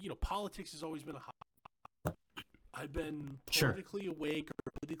from, politics has always been a hobby. I've been politically awake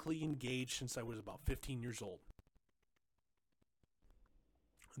or politically engaged since I was about 15 years old.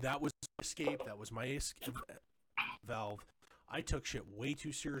 That was my escape. That was my escape valve. I took shit way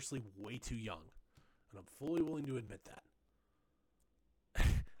too seriously, way too young. And I'm fully willing to admit that.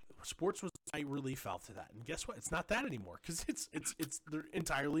 Sports was my relief valve to that. And guess what? It's not that anymore because they're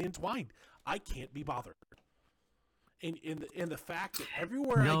entirely entwined. I can't be bothered. And the fact that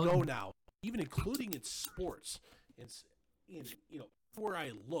everywhere I go now, even including in sports, where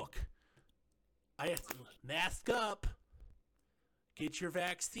I look, I have to mask up, get your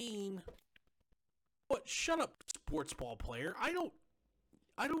vaccine. What? Shut up, sports ball player. I don't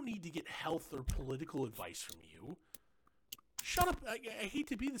need to get health or political advice from you. Shut up. I hate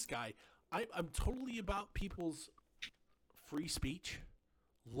to be this guy. I'm totally about people's free speech.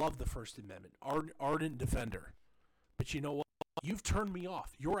 Love the First Amendment. Ardent defender. But you know what? You've turned me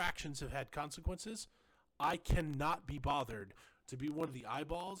off. Your actions have had consequences. I cannot be bothered to be one of the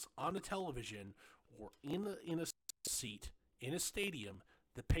eyeballs on a television or in a seat in a stadium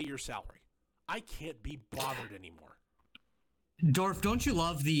that pay your salary. I can't be bothered anymore. Dorf, don't you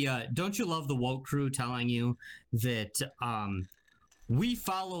love the woke crew telling you that we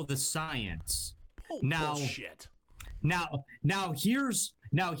follow the science? Bullshit. Now here's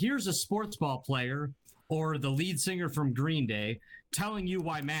a sports ball player or the lead singer from Green Day telling you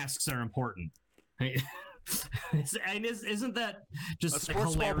why masks are important. And isn't that just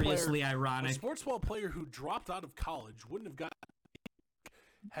hilariously ironic? A sports ball player who dropped out of college wouldn't have gotten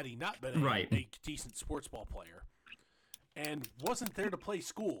had he not been a decent sports ball player and wasn't there to play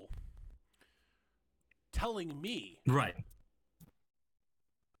school telling me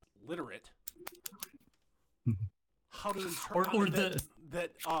literate how to interpret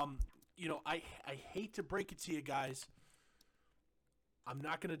I hate to break it to you guys. I'm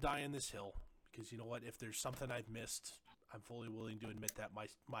not going to die on this hill because you know what? If there's something I've missed, I'm fully willing to admit that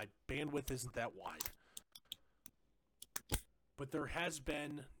my bandwidth isn't that wide. But there has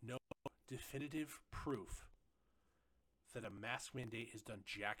been no definitive proof that a mask mandate has done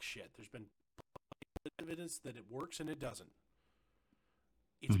jack shit. There's been evidence that it works and it doesn't.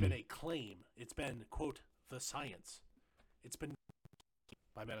 It's been a claim. It's been, quote, the science. It's been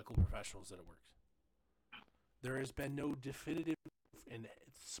by medical professionals that it works. There has been no definitive and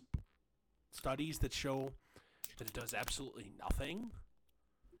studies that show that it does absolutely nothing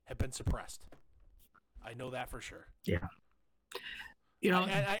have been suppressed. I know that for sure. Yeah. You know,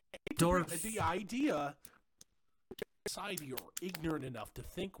 the idea society are ignorant enough to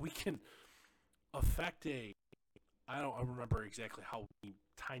think we can affect I don't remember exactly how many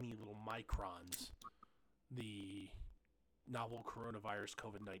tiny little microns the novel coronavirus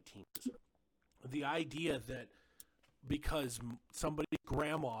COVID-19 is. The idea that because somebody's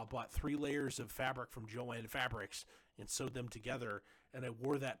grandma bought 3 layers of fabric from Joann Fabrics and sewed them together, and I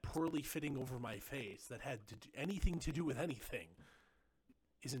wore that poorly fitting over my face that had anything to do with anything,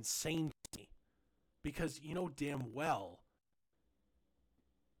 is insane to me. Because you know damn well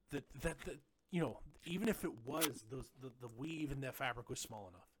that you know, even if it was the weave in that fabric was small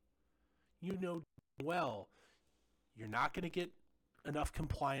enough, you know well you're not going to get enough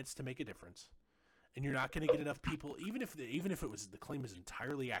compliance to make a difference, and you're not going to get enough people, even if it was the claim is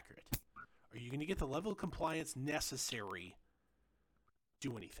entirely accurate. Are you going to get the level of compliance necessary to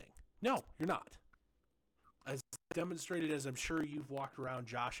do anything? No, you're not. As demonstrated, as I'm sure you've walked around,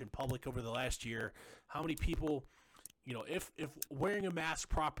 Josh, in public over the last year, how many people, you know, if wearing a mask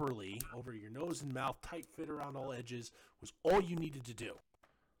properly over your nose and mouth, tight fit around all edges, was all you needed to do,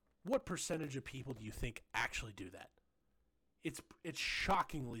 what percentage of people do you think actually do that? It's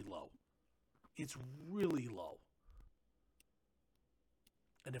shockingly low. It's really low.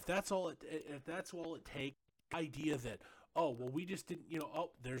 And if that's all it takes, the idea that, oh well, we just didn't, you know,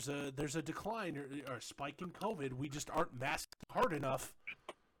 oh there's a decline or a spike in COVID, we just aren't masking hard enough.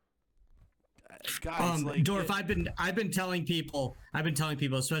 Guys, Dorf, I've been telling people,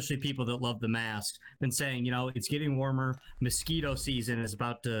 especially people that love the mask, been saying, you know, it's getting warmer, mosquito season is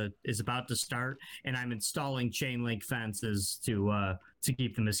about to start, and I'm installing chain link fences to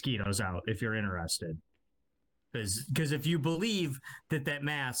keep the mosquitoes out. If you're interested, because if you believe that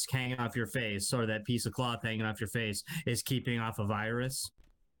mask hanging off your face or that piece of cloth hanging off your face is keeping off a virus,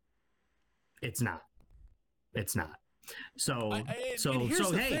 it's not. It's not. So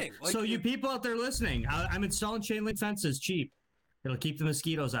hey, like, so you people out there listening, I'm installing chain link fences, cheap. It'll keep the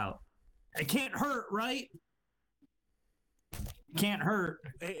mosquitoes out. It can't hurt, right? Can't hurt.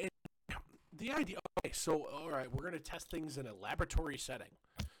 The idea. Okay, so all right, we're gonna test things in a laboratory setting.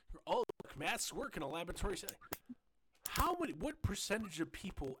 Oh, look, masks work in a laboratory setting. What percentage of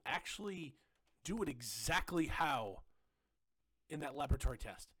people actually do it exactly how in that laboratory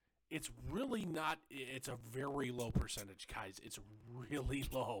test? It's really not. It's a very low percentage, guys. It's really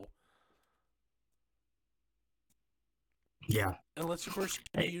low. Yeah. Unless, of course,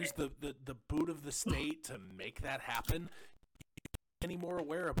 you use the boot of the state to make that happen. Any more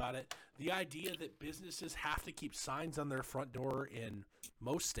aware about it? The idea that businesses have to keep signs on their front door in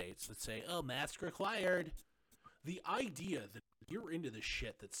most states that say, "Oh, mask required." The idea that you're into this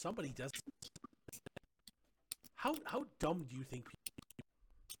shit that somebody does. How dumb do you think people?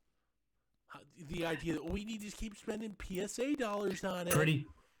 The idea that we need to keep spending PSA dollars on it.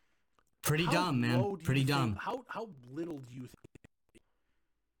 Pretty dumb, man. Pretty dumb. How little do you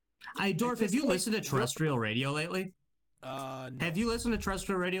think? Dorf, have you listened to terrestrial radio lately? No. Have you listened to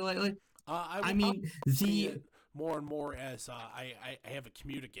terrestrial radio lately? I mean, more and more as I have a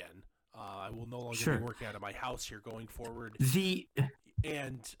commute again. I will no longer be working out of my house here going forward. You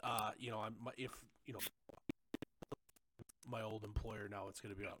know, my old employer now, it's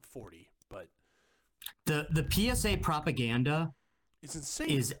going to be about 40, but the PSA propaganda is insane.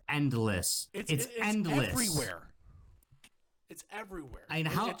 Is endless. It's endless. Everywhere. It's everywhere. And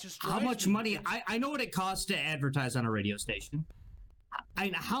how much money? I know what it costs to advertise on a radio station.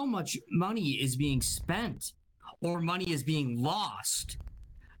 How much money is being spent or money is being lost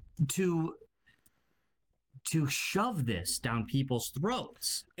to shove this down people's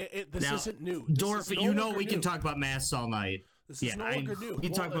throats. This isn't new. Dorf, you know we can talk about masks all night. This is no longer new. We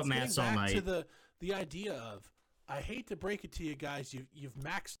can talk about masks all night. To the idea of, I hate to break it to you guys, you've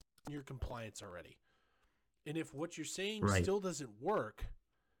maxed your compliance already. And if what you're saying still doesn't work,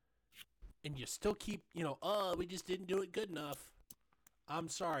 and you still keep, you know, oh, we just didn't do it good enough. I'm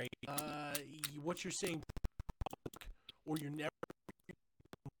sorry. What you're saying, or you're never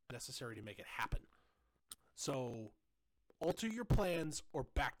necessary to make it happen. So, alter your plans or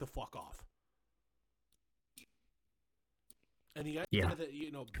back the fuck off. And the idea that,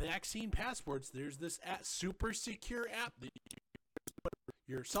 you know, vaccine passports, there's this super secure app that you put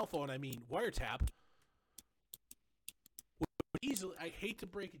your cell phone, wiretap. Easily, I hate to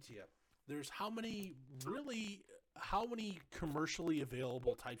break it to you. There's how many commercially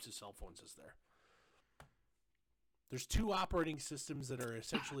available types of cell phones is there? There's 2 operating systems that are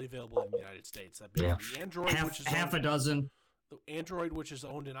essentially available in the United States. That being the Android, which is half a dozen. The Android, which is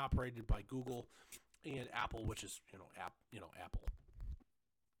owned and operated by Google, and Apple, which is Apple.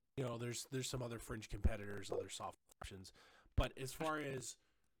 You know, there's some other fringe competitors, other soft options, But as far as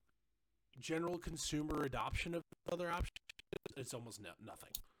general consumer adoption of other options, it's almost nothing.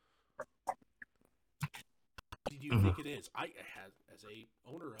 Do you think it is? I had, as a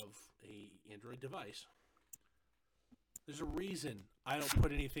owner of a Android device, there's a reason I don't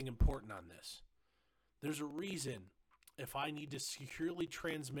put anything important on this. There's a reason if I need to securely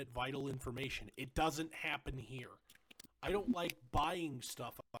transmit vital information, it doesn't happen here. I don't like buying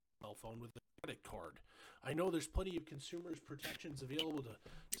stuff on my cell phone with a credit card. I know there's plenty of consumers protections available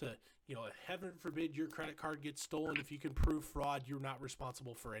to heaven forbid your credit card gets stolen. If you can prove fraud, you're not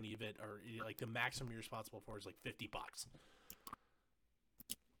responsible for any of it, or like the maximum you're responsible for is like $50.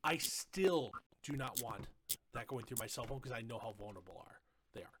 I still do not want that going through my cell phone because I know how vulnerable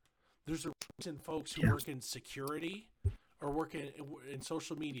they are. There's a reason folks who work in security or work in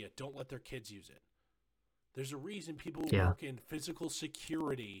social media don't let their kids use it. There's a reason people who work in physical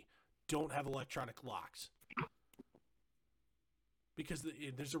security don't have electronic locks. Because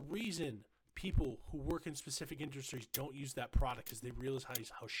there's a reason people who work in specific industries don't use that product because they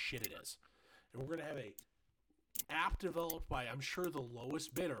realize how shit it is. And we're going to have a app developed by, I'm sure, the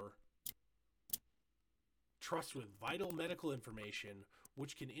lowest bidder, trust with vital medical information,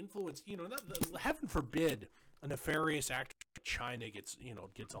 which can influence, heaven forbid, a nefarious actor in China gets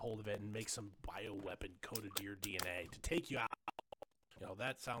a hold of it and makes some bioweapon coded to your DNA to take you out.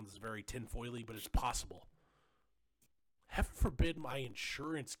 That sounds very tinfoily, but it's possible. Heaven forbid my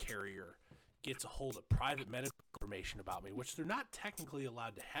insurance carrier gets a hold of private medical information about me, which they're not technically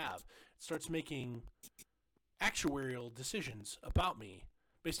allowed to have. It starts making actuarial decisions about me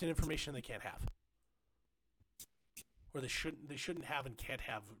based on information they can't have, or they shouldn't have and can't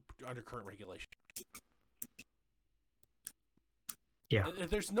have under current regulation. Yeah,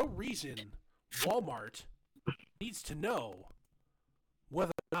 there's no reason Walmart needs to know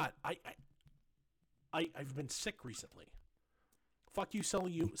whether or not I've been sick recently. Fuck you,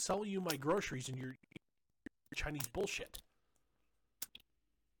 selling you my groceries and your Chinese bullshit.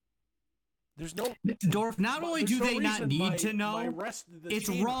 There's no Dorf. Not only do they not need to know, it's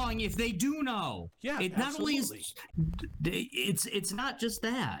wrong if they do know. Yeah, it not only is it's not just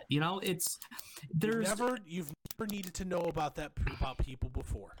that. You've never needed to know about people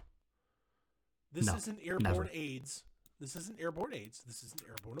before. This isn't airborne AIDS. This isn't airborne AIDS. This isn't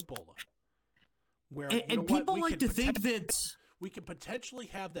airborne Ebola. Where and people like to think that we could potentially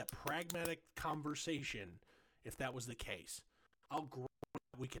have that pragmatic conversation if that was the case.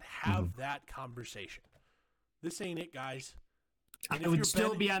 We could have that conversation. This ain't it, guys. I would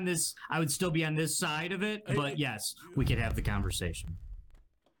still be on this side of it, but yes, we could have the conversation.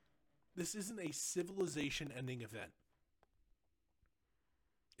 This isn't a civilization-ending event.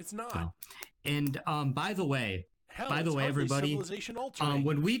 It's not. No. And by the way, everybody,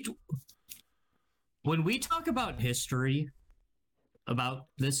 when we talk about history, about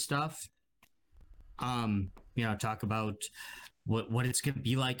this stuff, talk about what it's going to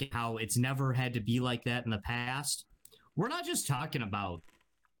be like and how it's never had to be like that in the past. We're not just talking about,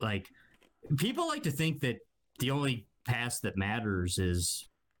 like, people like to think that the only past that matters is,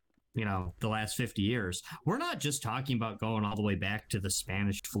 the last 50 years. We're not just talking about going all the way back to the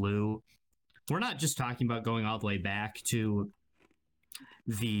Spanish flu. We're not just talking about going all the way back to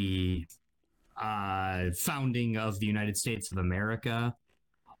the founding of the United States of America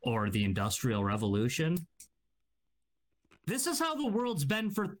or the Industrial Revolution. This is how the world's been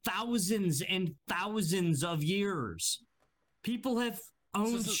for thousands and thousands of years. People have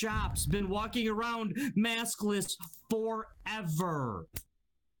owned shops, been walking around maskless forever.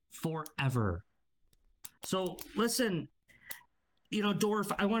 So listen,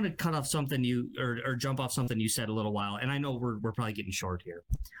 Dorf, I want to cut off something or jump off something you said a little while, and I know we're probably getting short here,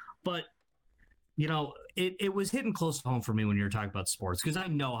 but it was hitting close to home for me when you were talking about sports, because I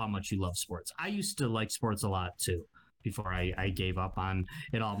know how much you love sports. I used to like sports a lot too before I gave up on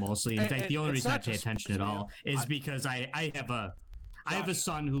it all mostly. In fact, the only reason I pay attention at all is because I have a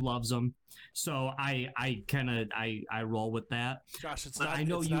son who loves them, so I roll with that. Josh, I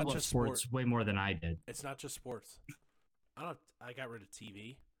know you love sports way more than I did. It's not just sports. I got rid of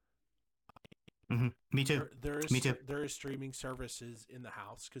TV. Mm-hmm. Me too. Me too. There is streaming services in the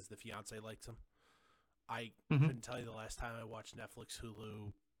house because the fiance likes them. I couldn't tell you the last time I watched Netflix,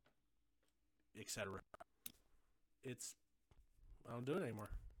 Hulu, etc. I don't do it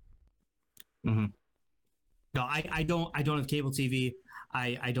anymore. Mm-hmm. No, I don't have cable TV.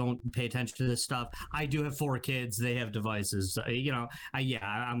 I don't pay attention to this stuff. I do have 4 kids. They have devices.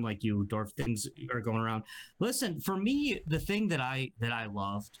 I'm like you, Dorf. Things are going around. Listen, for me, the thing that I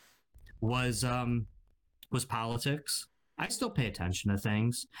loved was politics. I still pay attention to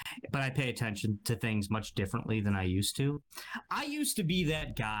things, but I pay attention to things much differently than I used to. I used to be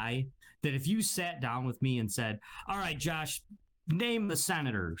that guy that if you sat down with me and said, all right, Josh, name the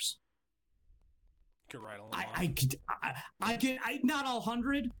senators. Could write I could, not all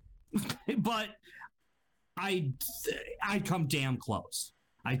 100, but I'd come damn close.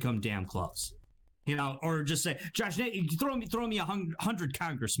 I'd come damn close. You know, or just say, Josh, throw me 100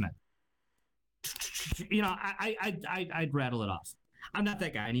 congressmen. You know, I'd rattle it off. I'm not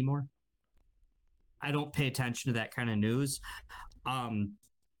that guy anymore. I don't pay attention to that kind of news. I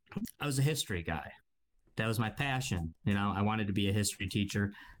was a history guy. That was my passion. You know, I wanted to be a history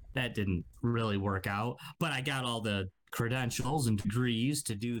teacher. That didn't really work out, but I got all the credentials and degrees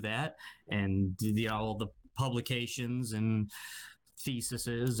to do that, and you know, all the publications and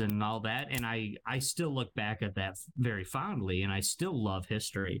theses and all that, and I still look back at that very fondly, and I still love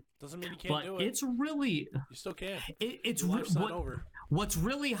history. Doesn't mean you can't do it. But it's really, you still can. It's not over. What's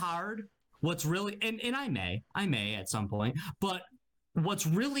really hard. What's really, and I may at some point, but what's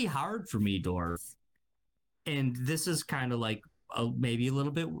really hard for me, Dorf, and this is kind of like maybe a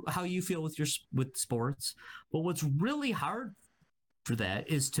little bit how you feel with sports, but what's really hard for that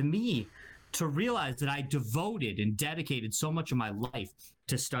is to me to realize that I devoted and dedicated so much of my life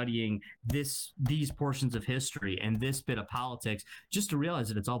to studying these portions of history and this bit of politics, just to realize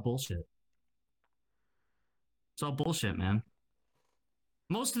that it's all bullshit. It's all bullshit, man.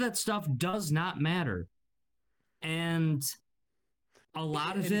 Most of that stuff does not matter. And a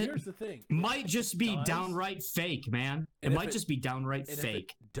lot of it might just be downright fake, man. It might just be downright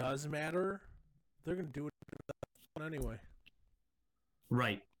fake. If it does matter, they're going to do it anyway.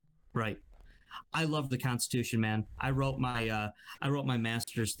 Right. I love the Constitution, man. I wrote my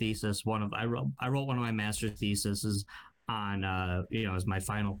master's thesis. I wrote one of my master's theses on as my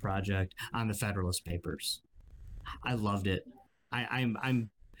final project on the Federalist Papers. I loved it. I'm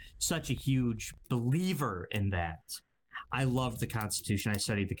such a huge believer in that. I love the Constitution. I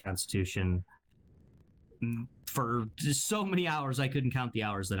studied the Constitution for just so many hours. I couldn't count the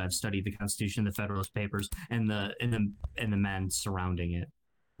hours that I've studied the Constitution, the Federalist Papers, and the men surrounding it.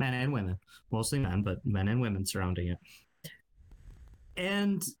 Men and women, mostly men, but men and women surrounding it.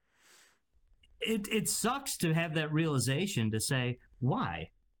 And it sucks to have that realization to say, why?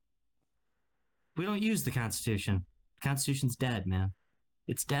 We don't use the Constitution. The Constitution's dead, man.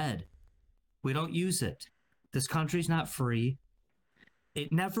 It's dead. We don't use it. This country's not free.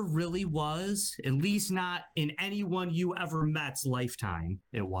 It never really was, at least not in anyone you ever met's lifetime.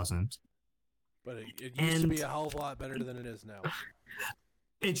 It wasn't. But it used to be a hell of a lot better than it is now.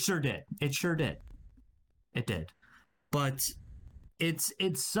 It sure did. It did. But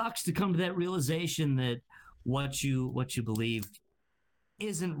it sucks to come to that realization that what you believed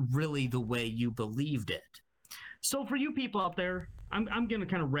isn't really the way you believed it. So for you people out there, I'm going to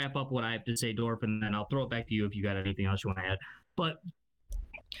kind of wrap up what I have to say, Dorf, and then I'll throw it back to you if you got anything else you want to add. But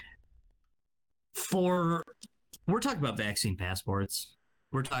we're talking about vaccine passports.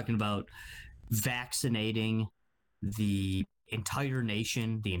 We're talking about vaccinating the entire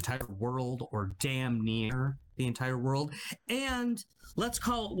nation, the entire world, or damn near the entire world. And let's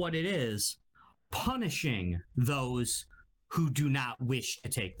call it what it is, punishing those who do not wish to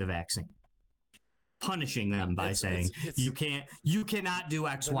take the vaccine. Punishing them by saying you cannot do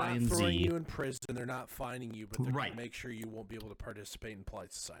X, Y, and Z. They're not throwing you in prison. They're not fining you, but they're going to make sure you won't be able to participate in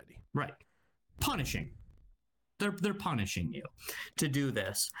polite society. Right. Punishing. They're punishing you to do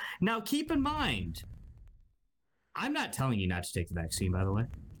this. Now, keep in mind, I'm not telling you not to take the vaccine, by the way.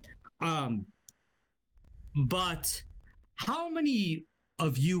 But how many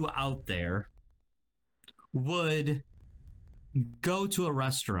of you out there would go to a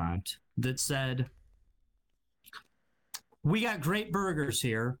restaurant that said, we got great burgers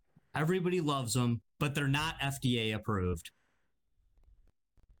here, everybody loves them, but they're not FDA approved?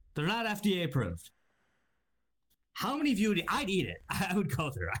 They're not FDA approved. How many of you would, I'd eat it. I would go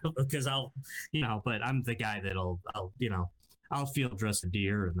there because I'll, but I'm the guy I'll field dress a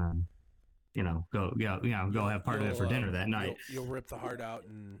deer and then, go have part of it for dinner that night. You'll rip the heart out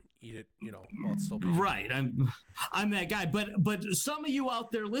and eat it, while it's still right. I'm that guy. But some of you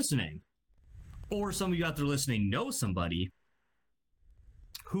out there listening, or some of you out there listening know somebody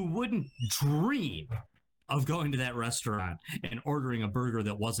who wouldn't dream of going to that restaurant and ordering a burger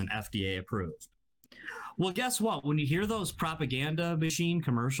that wasn't FDA approved. Well, guess what? When you hear those propaganda machine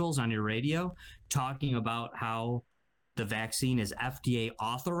commercials on your radio talking about how the vaccine is FDA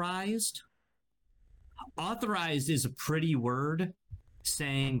authorized, authorized is a pretty word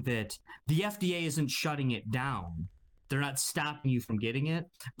saying that the FDA isn't shutting it down. They're not stopping you from getting it,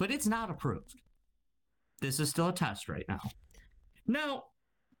 but it's not approved. This is still a test right now. Now,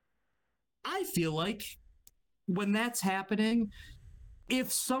 I feel like when that's happening,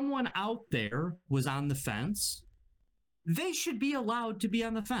 if someone out there was on the fence, they should be allowed to be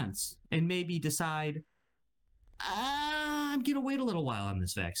on the fence and maybe decide, I'm going to wait a little while on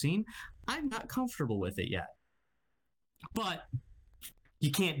this vaccine. I'm not comfortable with it yet. But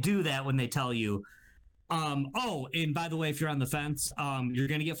you can't do that when they tell you, oh, and by the way, if you're on the fence, you're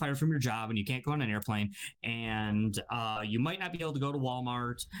going to get fired from your job and you can't go on an airplane, and you might not be able to go to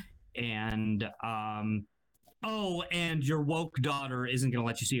Walmart, and oh, and your woke daughter isn't going to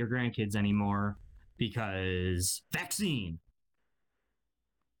let you see your grandkids anymore because vaccine.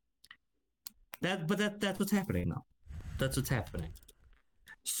 That's what's happening though. That's what's happening.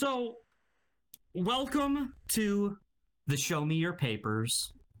 So, welcome to the Show Me Your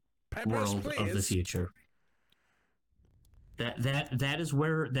Papers world please. of the future. That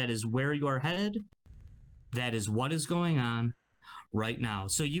is where you are headed. That is what is going on right now.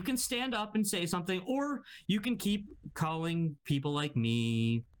 So you can stand up and say something, or you can keep calling people like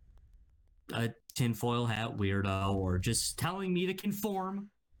me a tinfoil hat weirdo, or just telling me to conform.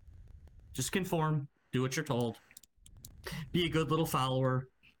 Just conform. Do what you're told. Be a good little follower.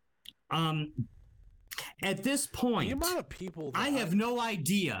 At this point, the amount of people I have no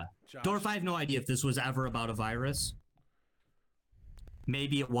idea. Josh. Dorf, I have no idea if this was ever about a virus.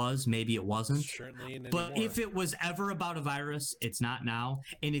 Maybe it was, maybe it wasn't. Certainly ain't but anymore. if it was ever about a virus, it's not now.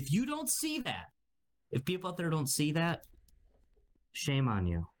 And if you don't see that, if people out there don't see that, shame on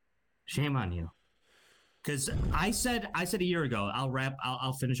you. Shame on you. Because I said a year ago,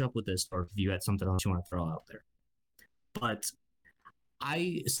 I'll finish up with this, or if you had something else you want to throw out there. But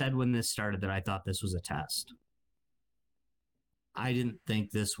I said when this started that I thought this was a test. I didn't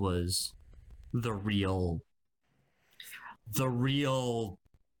think this was the real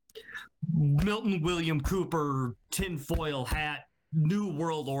Milton William Cooper tinfoil hat New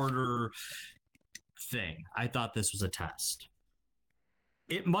World Order thing. I thought this was a test.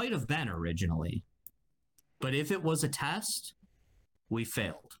 It might have been originally, but if it was a test, we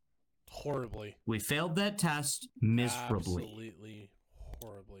failed. Horribly. We failed that test miserably. Absolutely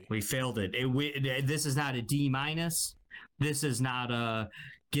horribly. We failed it. This is not a D-. This is not a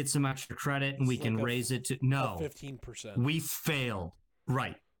get some extra credit and we can raise it to... No. 15%. We failed.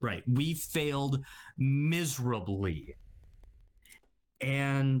 Right. We failed miserably.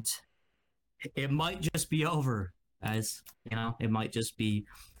 And it might just be over, guys. You know, it might just be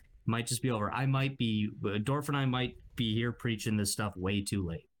over. Dorf and I might be here preaching this stuff way too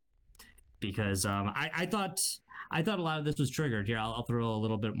late. Because I thought a lot of this was triggered. Here, I'll throw a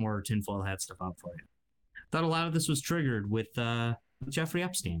little bit more tinfoil hat stuff up for you. Thought a lot of this was triggered with Jeffrey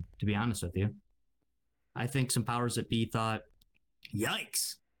Epstein, to be honest with you. I think some powers that be thought,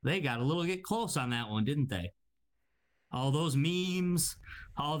 yikes, they got a little get close on that one, didn't they? All those memes,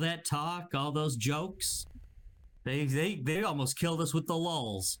 all that talk, all those jokes, they almost killed us with the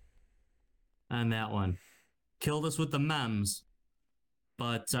lulls on that one. Killed us with the memes.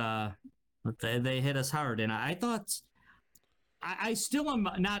 But they hit us hard, and I thought... I still am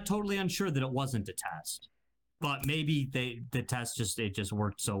not totally unsure that it wasn't a test. But maybe the test just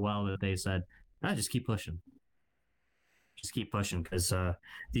worked so well that they said, just keep pushing. Just keep pushing, because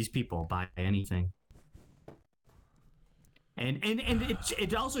these people buy anything. And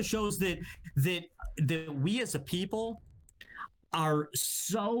it also shows that we as a people are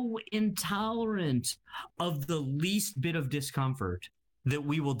so intolerant of the least bit of discomfort that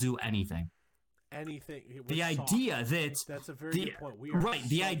we will do anything. Anything. The idea that... That's a very good point. We are right,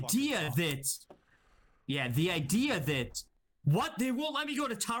 the so idea that... Yeah, the idea that... What? They won't let me go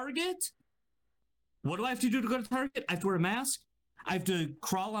to Target? What do I have to do to go to Target? I have to wear a mask? I have to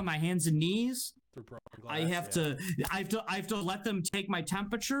crawl on my hands and knees? I have to let them take my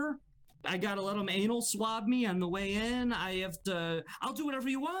temperature? I gotta let them anal swab me on the way in? I'll do whatever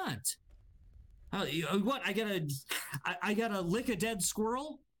you want. What? I gotta lick a dead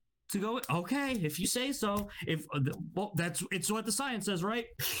squirrel to go? Okay, if you say so. It's what the science says, right?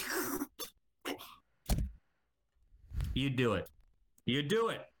 You do it.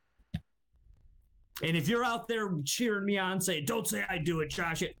 And if you're out there cheering me on, saying, don't say I do it,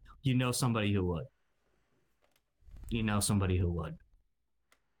 Josh, you know somebody who would.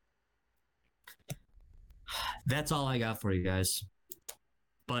 That's all I got for you guys.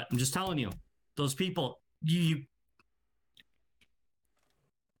 But I'm just telling you, those people, you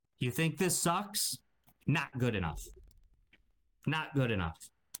think this sucks? Not good enough.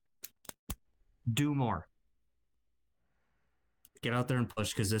 Do more. Get out there and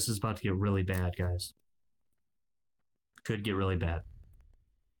push, because this is about to get really bad, guys. Could get really bad.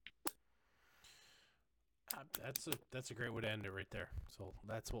 That's a great way to end it right there. So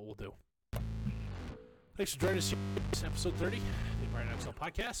that's what we'll do. Thanks for joining us here in episode 30 of the Empire and Exile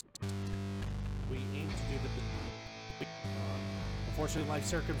podcast. We aim to do the unfortunately life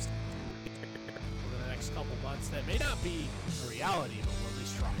circumstances over the next couple months that may not be a reality, but we'll at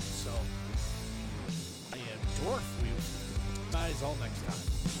least try. So I am Dwarf. We will see you guys all next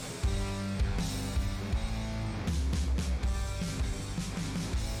time.